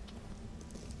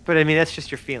 But I mean, that's just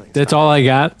your feelings. That's all I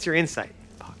got. It's your insight.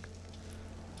 Fuck.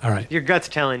 All right. Your gut's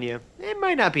telling you it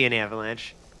might not be an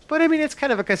avalanche, but I mean it's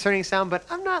kind of a concerning sound. But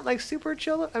I'm not like super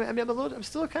chill. I mean, I'm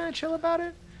still kind of chill about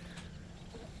it.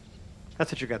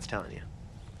 That's what your gut's telling you.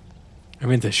 I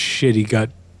mean, the shitty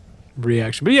gut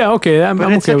reaction, but yeah, okay. I'm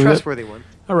But it's okay a with it. trustworthy one.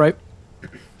 All right.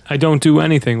 I don't do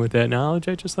anything with that knowledge.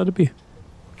 I just let it be.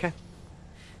 Okay.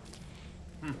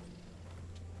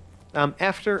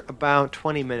 After about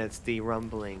 20 minutes, the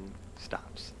rumbling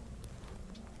stops.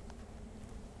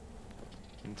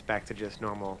 And it's back to just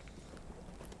normal.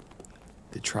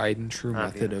 The tried and true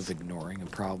method Obvious. of ignoring a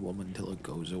problem until it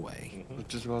goes away. I was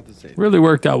just about to say. Really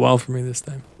worked out well for me this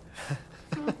time.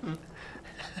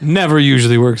 Never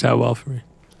usually works out well for me.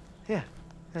 Yeah,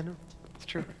 I know. It's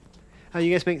true.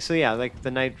 You guys make, so yeah, like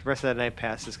rest of the night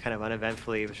passes kind of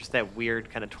uneventfully. It was just that weird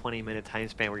kind of 20-minute time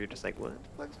span where you're just like,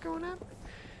 what's going on?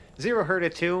 Zero heard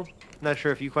it too. Not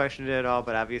sure if you questioned it at all,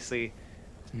 but obviously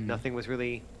nothing was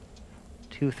really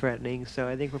too threatening, so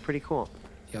I think we're pretty cool.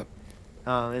 Yep.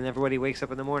 And everybody wakes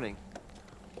up in the morning.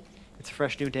 It's a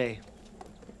fresh new day.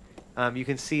 You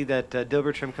can see that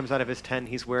Dilbertram comes out of his tent.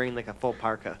 He's wearing like a full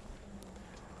parka.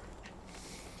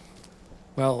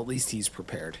 Well, at least he's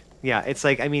prepared. Yeah, it's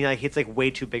like, I mean, like it's like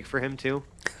way too big for him too.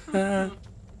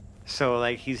 So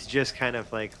like he's just kind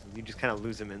of like, you just kind of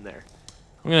lose him in there.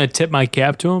 I'm gonna tip my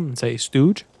cap to him and say,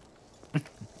 "Stooge."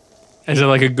 Is it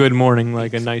like a good morning,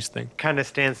 like a nice thing? Kind of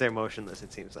stands there motionless,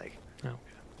 it seems like.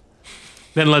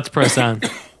 Then let's press on.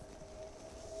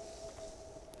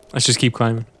 Let's just keep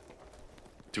climbing.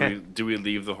 Do we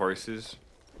leave the horses,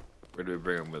 or do we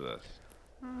bring them with us?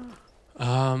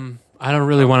 I don't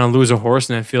really want to lose a horse,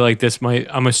 and I feel like this might.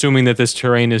 I'm assuming that this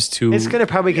terrain is too. It's going to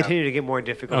probably continue to get more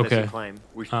difficult as Okay. you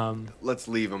climb. Let's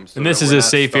leave them. So and this that is we're a not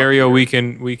safe stuck area.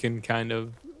 here. We can kind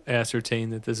of ascertain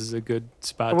that this is a good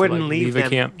spot I to wouldn't like, leave leave a them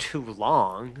camp. too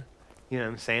long. You know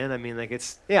what I'm saying? I mean, like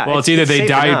it's, yeah. Well, it's either they safe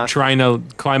die enough. trying to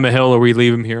climb a hill, or we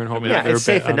leave them here and hope Yeah, that they're it's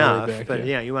safe on their way enough, back, but yeah.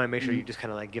 yeah, you want to make sure you just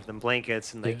kind of like give them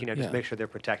blankets and like, Yeah. just Yeah. make sure they're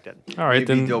protected. All right,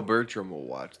 Maybe then. Del Bertram will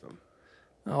watch them.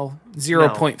 Oh,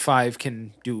 0.5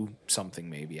 can do something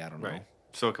maybe. I don't know. Right.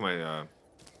 So can my.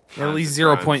 At least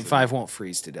Hans and 0.5 won't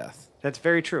freeze to death. That's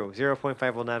very true.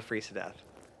 0.5 will not freeze to death.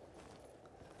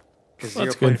 Because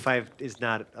That's good. 0.5 is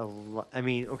not I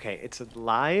mean, okay, it's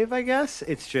alive, I guess.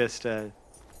 It's just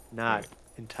not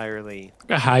entirely.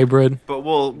 A hybrid. But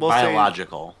we'll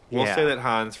Biological. We'll Yeah. say that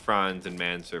Hans, Franz, and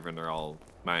Manservant are all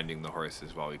minding the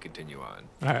horses while we continue on.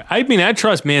 All right. I mean, I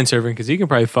trust Manservant because he can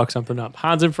probably fuck something up.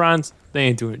 Hans and Franz, they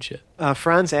ain't doing shit.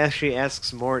 Franz actually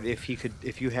asks Mort if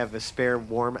you have a spare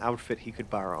warm outfit he could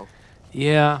borrow.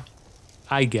 Yeah,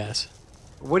 I guess.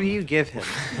 What do you give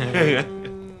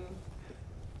him?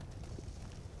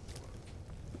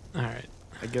 All right.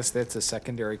 I guess that's a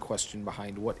secondary question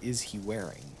behind what is he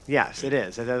wearing? Yes, it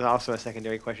is. That is also a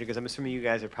secondary question because I'm assuming you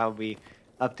guys are probably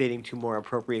updating to more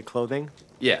appropriate clothing.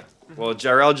 Yeah. Well,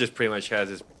 Jarrell just pretty much has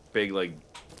this big, like,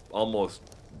 almost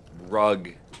rug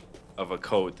of a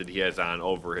coat that he has on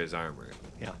over his armor.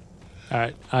 Yeah. All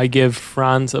right. I give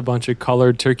Franz a bunch of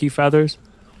colored turkey feathers.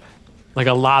 Like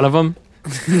a lot of them.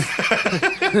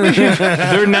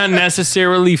 They're not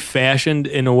necessarily fashioned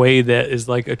in a way that is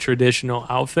like a traditional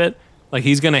outfit. Like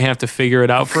he's gonna have to figure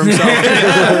it out for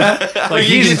himself. Like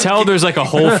you can tell there's like a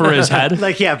hole for his head.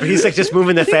 Like, yeah, but he's like just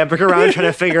moving the fabric around trying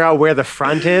to figure out where the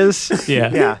front is.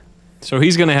 Yeah. Yeah. So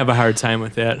he's gonna have a hard time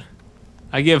with that.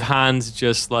 I give Hans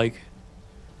just like,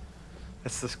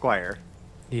 That's the squire.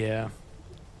 yeah.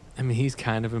 I mean, he's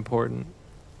kind of important.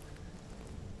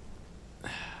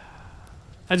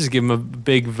 I just give him a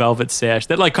big velvet sash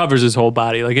that like covers his whole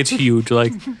body. Like it's huge.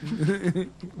 Like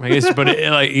I guess, but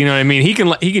like you know what I mean. He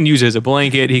can use it as a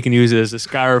blanket. He can use it as a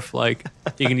scarf. Like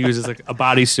he can use it as like a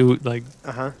bodysuit. Like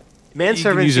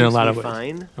Manservant use it in a seems lot to of be ways.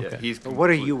 fine. okay. Yeah, he's But what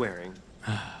are complete- you wearing?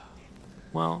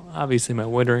 Well, obviously my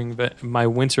my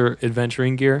winter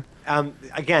adventuring gear.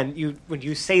 Again, when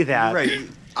you say that, Right.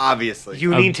 Obviously.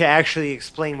 you need to actually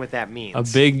explain what that means. A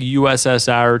big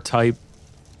USSR type,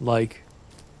 like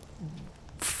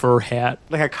fur hat.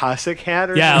 like a Cossack hat,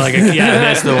 or Yeah, something? like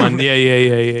that's the one.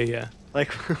 Yeah.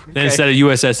 like. Then okay. instead of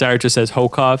USSR, it just says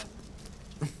Hokov.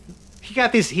 he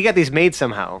got these made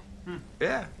somehow.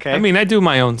 Yeah. Okay. I mean, I do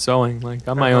my own sewing. Like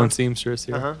I'm my own seamstress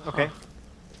here. Okay.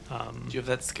 Do you have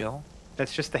that skill?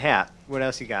 That's just the hat. What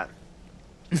else you got?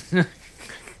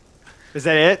 Is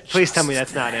that it? Please tell me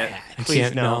that's not it. Please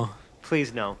can't- no. no.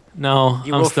 Please no. No,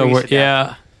 You I'm will still freeze wearing. to death.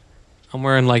 Yeah, I'm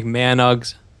wearing like man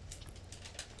Uggs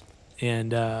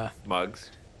and Mugs.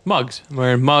 mugs. I'm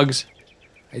wearing mugs.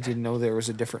 I didn't know there was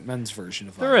a different men's version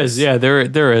of There is, yeah,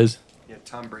 there is. Yeah,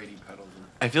 Tom Brady pedals them.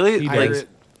 I feel like, He like does.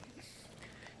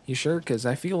 You sure? Because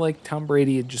I feel like Tom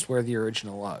Brady would just wear the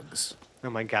original Uggs. Oh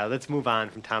my God. Let's move on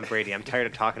from Tom Brady. I'm tired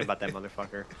of talking about that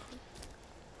motherfucker.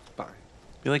 Fine.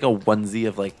 I feel like a onesie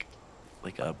of like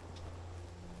a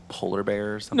polar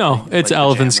bear or something. No, it's like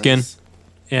elephant skin. pajamas.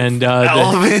 And the,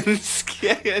 Elven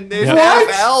skin. There's Yeah.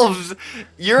 half elves.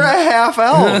 You're a half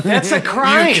elf. That's a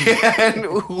crime. You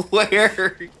can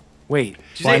wear. Wait,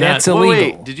 Did you Why say- not? that's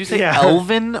illegal. Wait, did you say Yeah.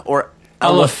 elven or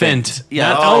elephant, Yeah.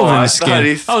 not Oh, I elven thought skin.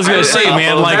 he I was gonna say,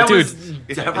 man, like, that dude, was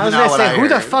I definitely was not gonna what say, I who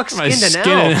the heard. fuck's am I skinned an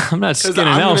skinning? elf? I'm not 'Cause skinning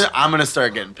I'm elves. gonna, I'm gonna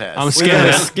start getting pissed. I'm We skinning. gotta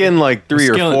it. skin like 3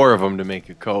 or Skillet. 4 of them to make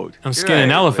a coat. I'm skinning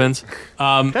Right. elephants.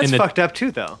 That's in the, fucked up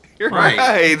too, though. You're Right.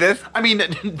 right. That's I mean,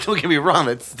 don't get me wrong.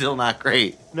 That's still not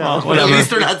great. No. But whatever. at least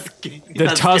they're not, the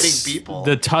not tusks. skinning people.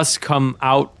 The tusks come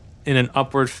out in an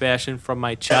upward fashion from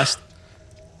my chest.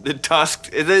 the tusks.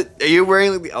 Is it? Are you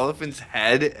wearing like the elephant's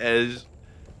head as?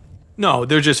 No,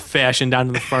 they're just fashioned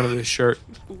onto the front of the shirt.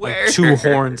 Where? Like 2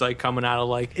 horns, like coming out of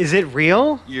like Is it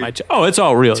real? Your my chest. Oh, it's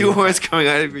all real. 2 horns coming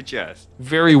out of your chest.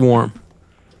 Very warm.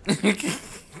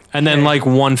 And then like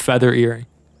 1 feather earring.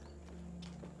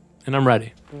 And I'm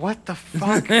ready. What the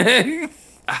fuck?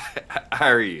 How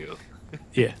are you?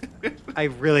 Yeah. I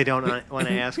really don't want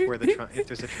to ask where the trunk, if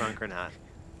there's a trunk or not.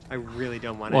 I really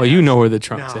don't want to. Well, you know where the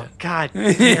trunk's No, at. God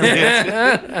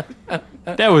damn it.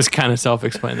 That was kind of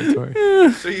self-explanatory.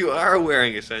 So you are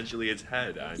wearing essentially its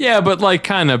head on. Yeah, but like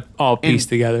kind of all pieced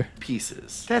together.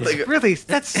 pieces. That's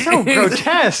that's so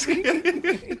grotesque.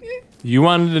 You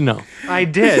wanted to know. I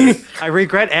did. I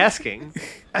regret asking.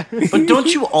 But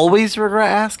don't you always regret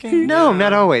asking? No,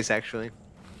 not always, actually.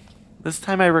 This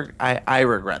time I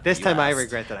regret. This that time I asked.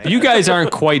 regret that I You asked. guys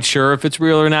aren't quite sure if it's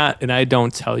real or not, and I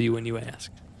don't tell you when you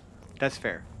ask. That's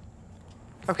fair.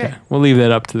 Okay. We'll leave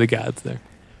that up to the gods there.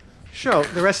 So,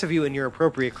 the rest of you in your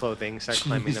appropriate clothing start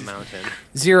climbing the mountain.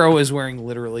 Zero is wearing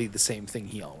literally the same thing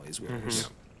he always wears.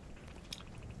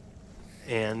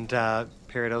 And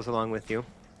Peridot's along with you.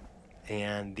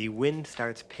 And the wind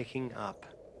starts picking up.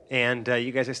 And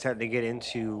you guys are starting to get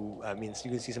into, I mean,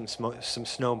 you can see some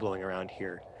snow blowing around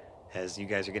here as you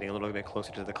guys are getting a little bit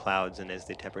closer to the clouds and as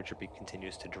the temperature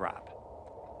continues to drop.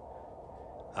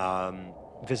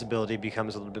 Visibility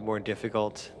becomes a little bit more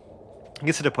difficult. It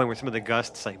gets to the point where some of the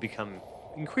gusts like become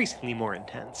increasingly more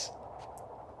intense,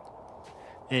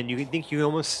 and you think you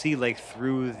almost see like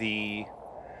through the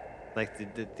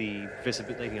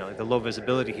visibility, like, like the low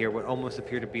visibility here, what almost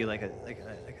appear to be like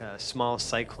a small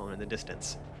cyclone in the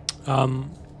distance.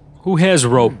 Who has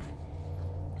rope?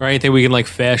 Or anything we can like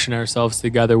fashion ourselves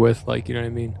together with, like, you know what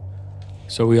I mean?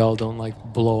 So we all don't like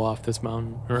blow off this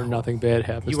mountain or nothing bad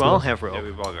happens You to all us. have rope. Yeah,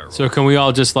 we've all got rope. So can we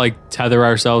all just like tether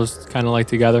ourselves kind of like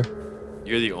together?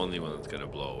 You're the only one that's gonna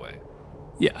blow away.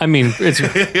 Yeah, I mean,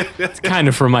 it's kind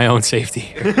of for my own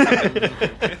safety.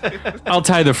 I'll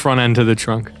tie the front end to the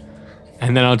trunk,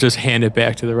 and then I'll just hand it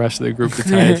back to the rest of the group to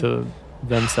tie it to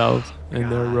themselves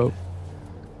and their rope.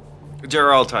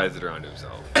 Jarrell ties it around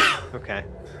himself. Okay.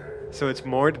 So it's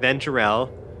Mort, then Jarrell.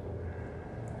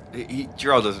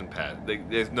 Jarrell doesn't pass.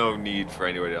 There's no need for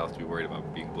anybody else to be worried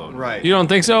about being blown. Right. You don't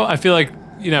think so? I feel like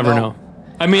you never No. know.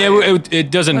 I mean, it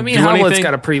doesn't I mean, do Howlett's anything.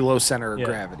 got a pretty low center of Yeah.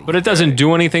 gravity. But it doesn't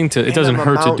do anything to. It And doesn't I'm a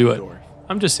hurt to do mountain it. dwarf.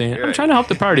 I'm just saying. I'm Right. trying to help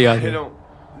the party out I here. don't.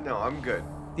 No, I'm good.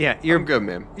 Yeah, I'm good,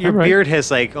 man. Your Alright. beard has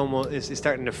like almost is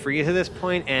starting to freeze at this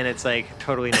point, and it's like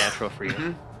totally natural for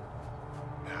you.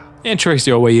 And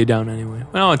Tracy will weigh you down anyway.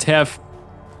 Well, it's half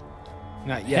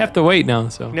Not yet. half the weight now.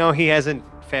 So No, he hasn't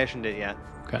fashioned it yet.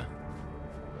 okay.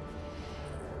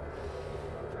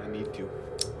 I need to.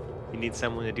 You need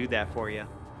someone to do that for you,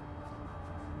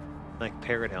 like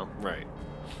Paradil. Right.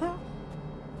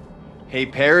 Hey,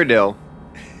 Paradil.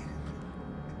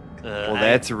 Well, Well,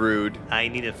 that's rude. I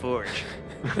need a forge.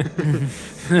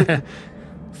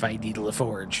 Fight Needle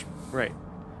LaForge. Right.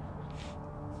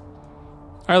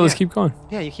 All right, let's keep going.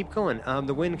 Yeah, you keep going.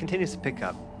 The wind continues to pick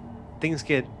up. Things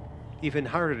get even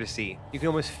harder to see. You can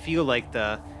almost feel like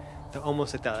the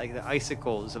almost like the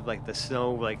icicles of like the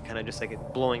snow, like kind of just like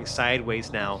it blowing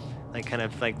sideways now, like kind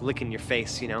of like licking your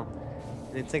face, you know.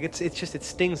 And it's like it's just it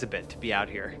stings a bit to be out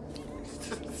here.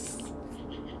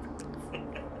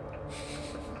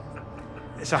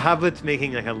 So Hoblet's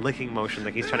making like a licking motion,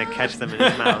 like he's trying to catch them in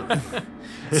his mouth.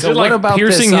 Is So it like what about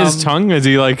piercing this, his tongue as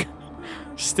he like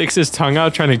sticks his tongue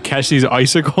out trying to catch these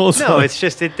icicles? No, it's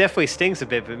just it definitely stings a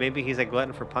bit, but maybe he's like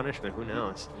glutton for punishment. Who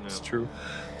knows? It's true.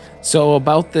 So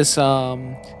about this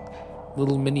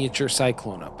little miniature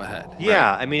cyclone up ahead.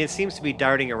 Yeah, I mean it seems to be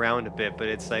darting around a bit, but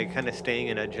it's like kind of staying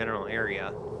in a general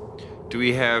area. Do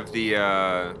we have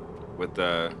the with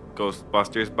the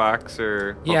Ghostbusters box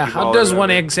or? Yeah, Pokeball how or does one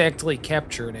whatever? exactly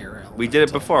capture an air element? We did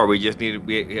it before. We just needed.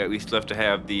 We still have to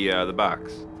have the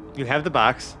box. You have the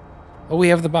box, Oh, we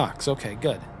have the box. Okay,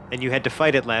 good. and you had to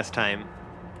fight it last time,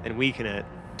 and weaken it.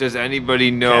 Does anybody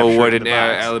know Capture what the an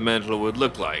air box. elemental would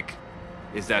look like?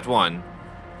 Is that one?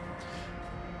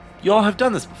 You all have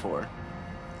done this before.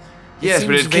 Yes,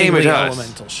 but seems it came at vaguely us.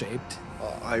 elemental shaped.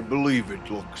 I believe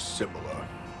it looks similar.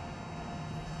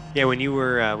 Yeah, when you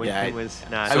were when Yeah, King was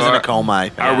not. I was in a coma. I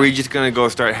think. Are we just gonna go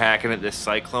start hacking at this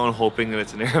cyclone, hoping that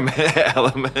it's an air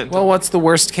elemental? Well, what's the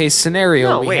worst case scenario?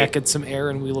 No, we wait. hack at some air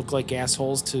and we look like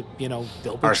assholes to,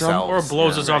 Bilbertram? Ourselves. Or it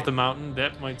blows Yeah, us off the mountain.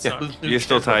 That might suck. You're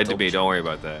still tied to me. Don't worry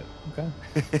about that.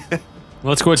 Okay.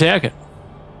 Let's go attack it.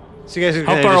 So you guys are How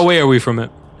kinda far just- away are we from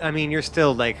it? I mean, you're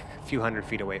still like a few hundred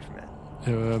feet away from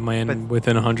it. Am I in But-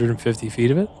 within 150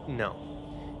 feet of it? No.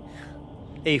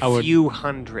 A I would- few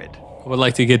hundred. I would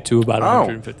like to get to about Oh.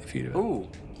 150 feet of it. Ooh.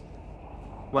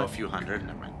 What? A few hundred.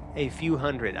 Never mind. A few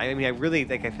hundred. I mean, I really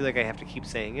like. I feel like I have to keep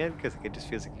saying it because it just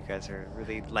feels like you guys are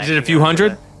really. Is it a latching few onto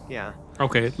hundred? the- Yeah.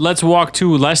 Okay, let's walk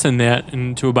to less than that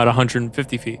and to about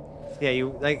 150 feet. Yeah,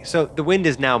 you like so the wind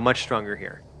is now much stronger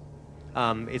here.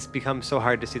 It's become so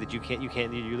hard to see that you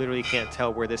literally can't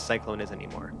tell where this cyclone is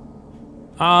anymore.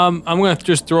 I'm gonna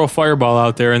just throw a fireball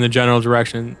out there in the general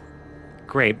direction.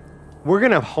 Great. We're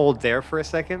gonna hold there for a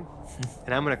second,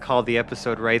 and I'm gonna call the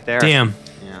episode right there. Damn.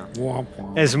 Yeah. Womp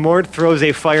womp. As Mort throws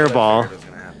a fireball What's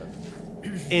gonna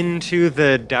happen? into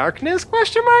the darkness?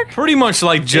 Question mark. Pretty much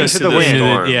like just Into the wind.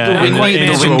 Yeah. The and- windy- and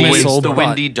the into a windy wind- soul. The but-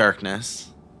 windy darkness.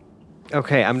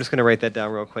 Okay, I'm just gonna write that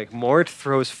down real quick. Mort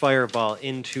throws fireball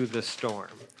into the storm.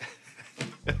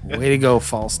 Way to go,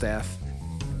 Falstaff.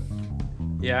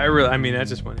 Yeah, I mean, I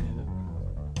just want to hit it.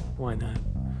 Why not?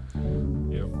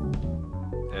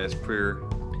 As per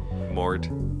Mort.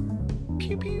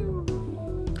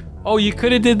 Oh, you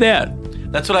could have did that.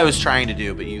 That's what I was trying to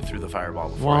do, but you threw the fireball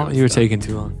before. I Well, was you were done, taking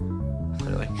too long.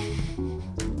 Clearly.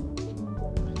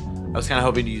 I was kind of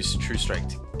hoping to use True Strike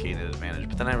to gain an advantage,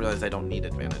 but then I realized I don't need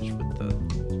advantage with the.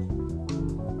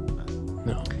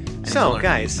 No. I need So, to learn to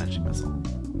guys. use Magic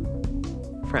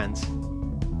Missile. Friends,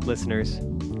 listeners,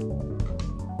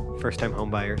 first-time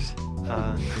homebuyers.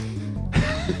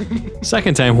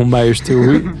 Second time home buyers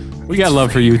too. We got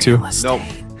love for you too. Nope.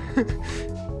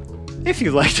 If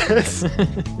you liked us,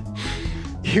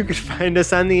 you could find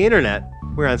us on the internet.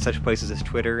 We're on such places as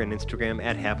Twitter and Instagram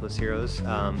at Hapless Heroes.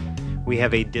 We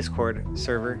have a Discord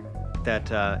server that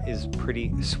is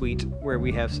pretty sweet, where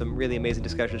we have some really amazing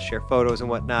discussions, share photos and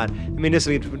whatnot. I mean, this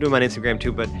we do them on Instagram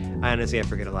too, but I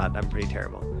forget a lot. I'm pretty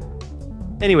terrible.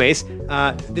 Anyways,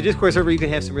 the Discord server, you can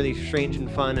have some really strange and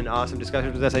fun and awesome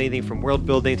discussions with us. Anything from world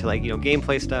building to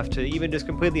gameplay stuff to even just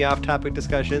completely off-topic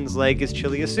discussions like is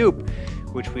chili a soup,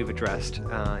 which we've addressed in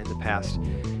the past.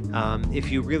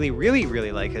 If you really, really,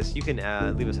 really like us, you can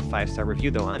leave us a 5-star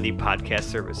review, though, on the podcast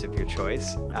service of your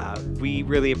choice. We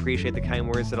really appreciate the kind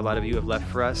words that a lot of you have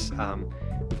left for us.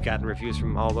 We've gotten reviews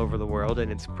from all over the world,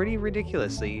 and it's pretty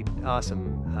ridiculously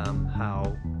awesome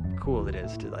how cool it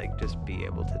is to just be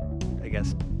able to, I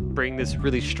guess, bring this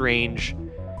really strange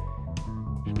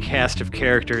cast of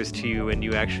characters to you and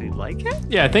you actually like it.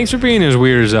 Yeah, thanks for being as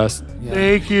weird as us. Yeah.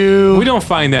 Thank you. We don't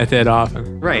find that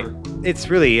often. Right.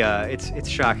 It's really it's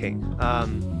shocking.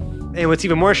 And what's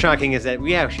even more shocking is that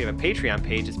we actually have a Patreon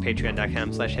page. It's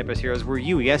patreon.com/HaplessHeroes, where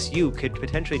you could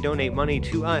potentially donate money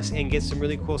to us and get some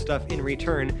really cool stuff in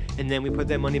return, and then we put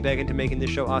that money back into making this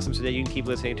show awesome so that you can keep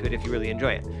listening to it if you really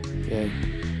enjoy it. Yeah.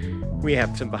 We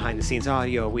have some behind-the-scenes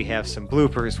audio. We have some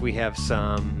bloopers. We have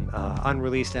some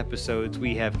unreleased episodes.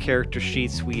 We have character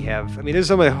sheets. We have, there's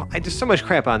so much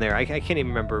crap on there. I can't even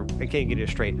remember. I can't get it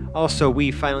straight. Also,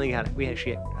 we actually had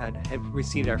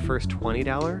received our first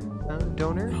 $20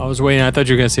 donor. I was waiting. I thought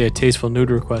you were going to say a tasteful nude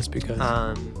request because...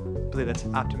 I believe that's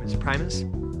Optimus Primus.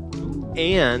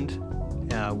 And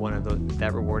one of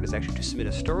that reward is actually to submit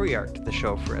a story arc to the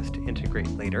show for us to integrate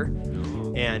later.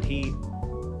 And he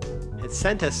had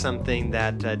sent us something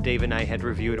that Dave and I had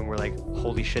reviewed, and we're like,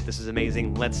 holy shit, this is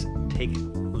amazing. Let's take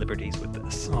liberties with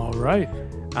this. All right.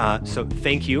 So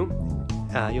thank you.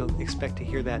 You'll expect to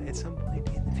hear that at some point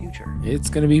in the future.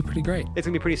 It's going to be pretty great. It's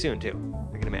going to be pretty soon, too,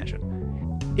 I can imagine.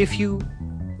 If you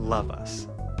love us,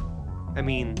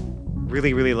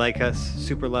 really, really like us,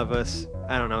 super love us,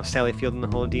 I don't know, Sally Field and the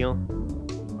whole deal,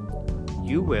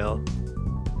 you will,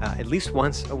 at least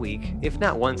once a week, if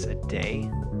not once a day,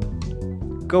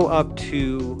 go up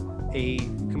to a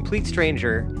complete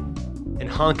stranger and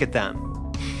honk at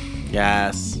them.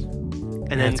 Yes.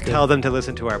 And then tell them to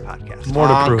listen to our podcast. More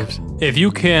to prove. If you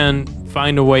can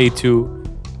find a way to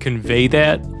convey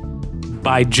that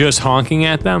by just honking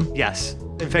at them, Yes.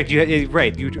 In fact, you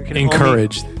can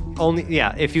encourage.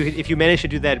 If you manage to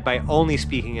do that by only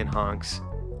speaking in honks,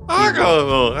 You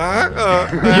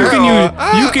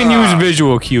can use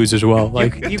visual cues as well.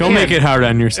 Like, you don't can. make it hard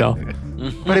on yourself.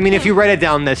 but if you write it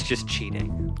down, that's just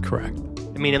cheating. Correct.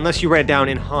 Unless you write it down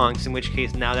in honks, in which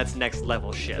case now that's next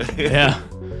level shit. Yeah.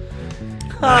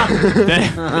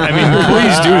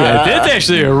 Please do that. That's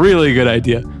actually a really good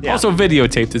idea. Yeah. Also,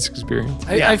 videotape this experience.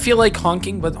 I feel like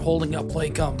honking, but holding up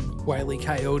like Wile E.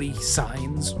 Coyote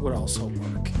signs would also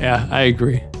work. Yeah, I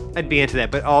agree. I'd be into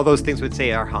that, but all those things would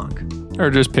say are honk. Or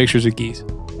just pictures of geese.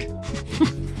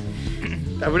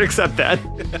 I would accept that.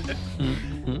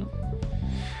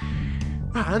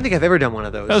 Wow, I don't think I've ever done one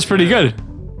of those. That was pretty good.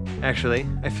 Actually,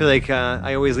 I feel like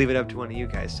I always leave it up to one of you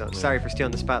guys. So sorry for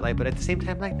stealing the spotlight, but at the same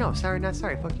time, no, sorry, not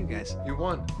sorry. Fuck you guys. You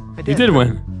won. I You did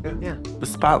win. Yeah, The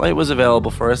spotlight was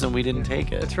available for us, and we didn't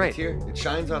take it. that's right. It's here. It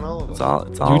shines on all of us.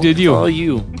 It's all. You did you. It's all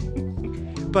you.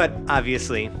 But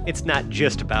obviously, it's not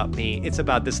just about me. It's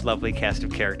about this lovely cast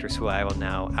of characters who I will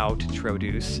now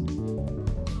introduce.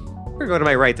 We're going to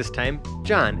my right this time.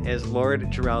 John as Lord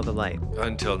Jarrell the Light.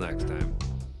 Until next time.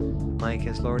 Mike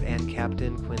as Lord and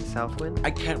Captain Quinn Southwind.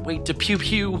 I can't wait to pew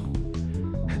pew.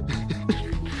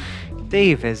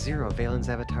 Dave as Zero, Valen's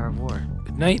Avatar of War.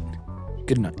 Good night.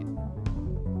 Good night.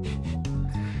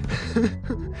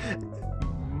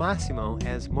 Massimo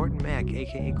as Morton Mack,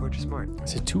 aka Gorgeous Mort.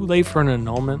 Is it too late for an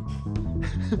annulment?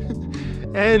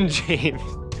 And James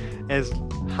as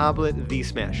Hoblet the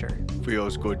Smasher.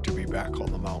 Feels good to be back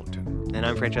on the mountain. And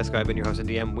I'm Francesco. I've been your host and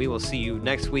DM. We will see you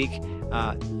next week.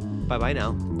 Bye-bye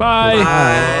now. Bye.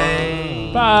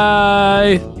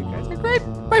 Bye. You guys are great.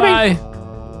 Bye.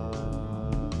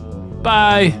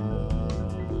 Bye.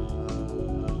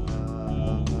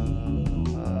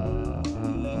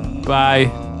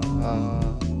 Bye.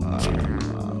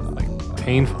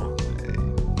 Painful.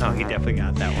 Oh, he definitely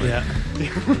got that one. Yeah.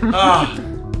 Ah.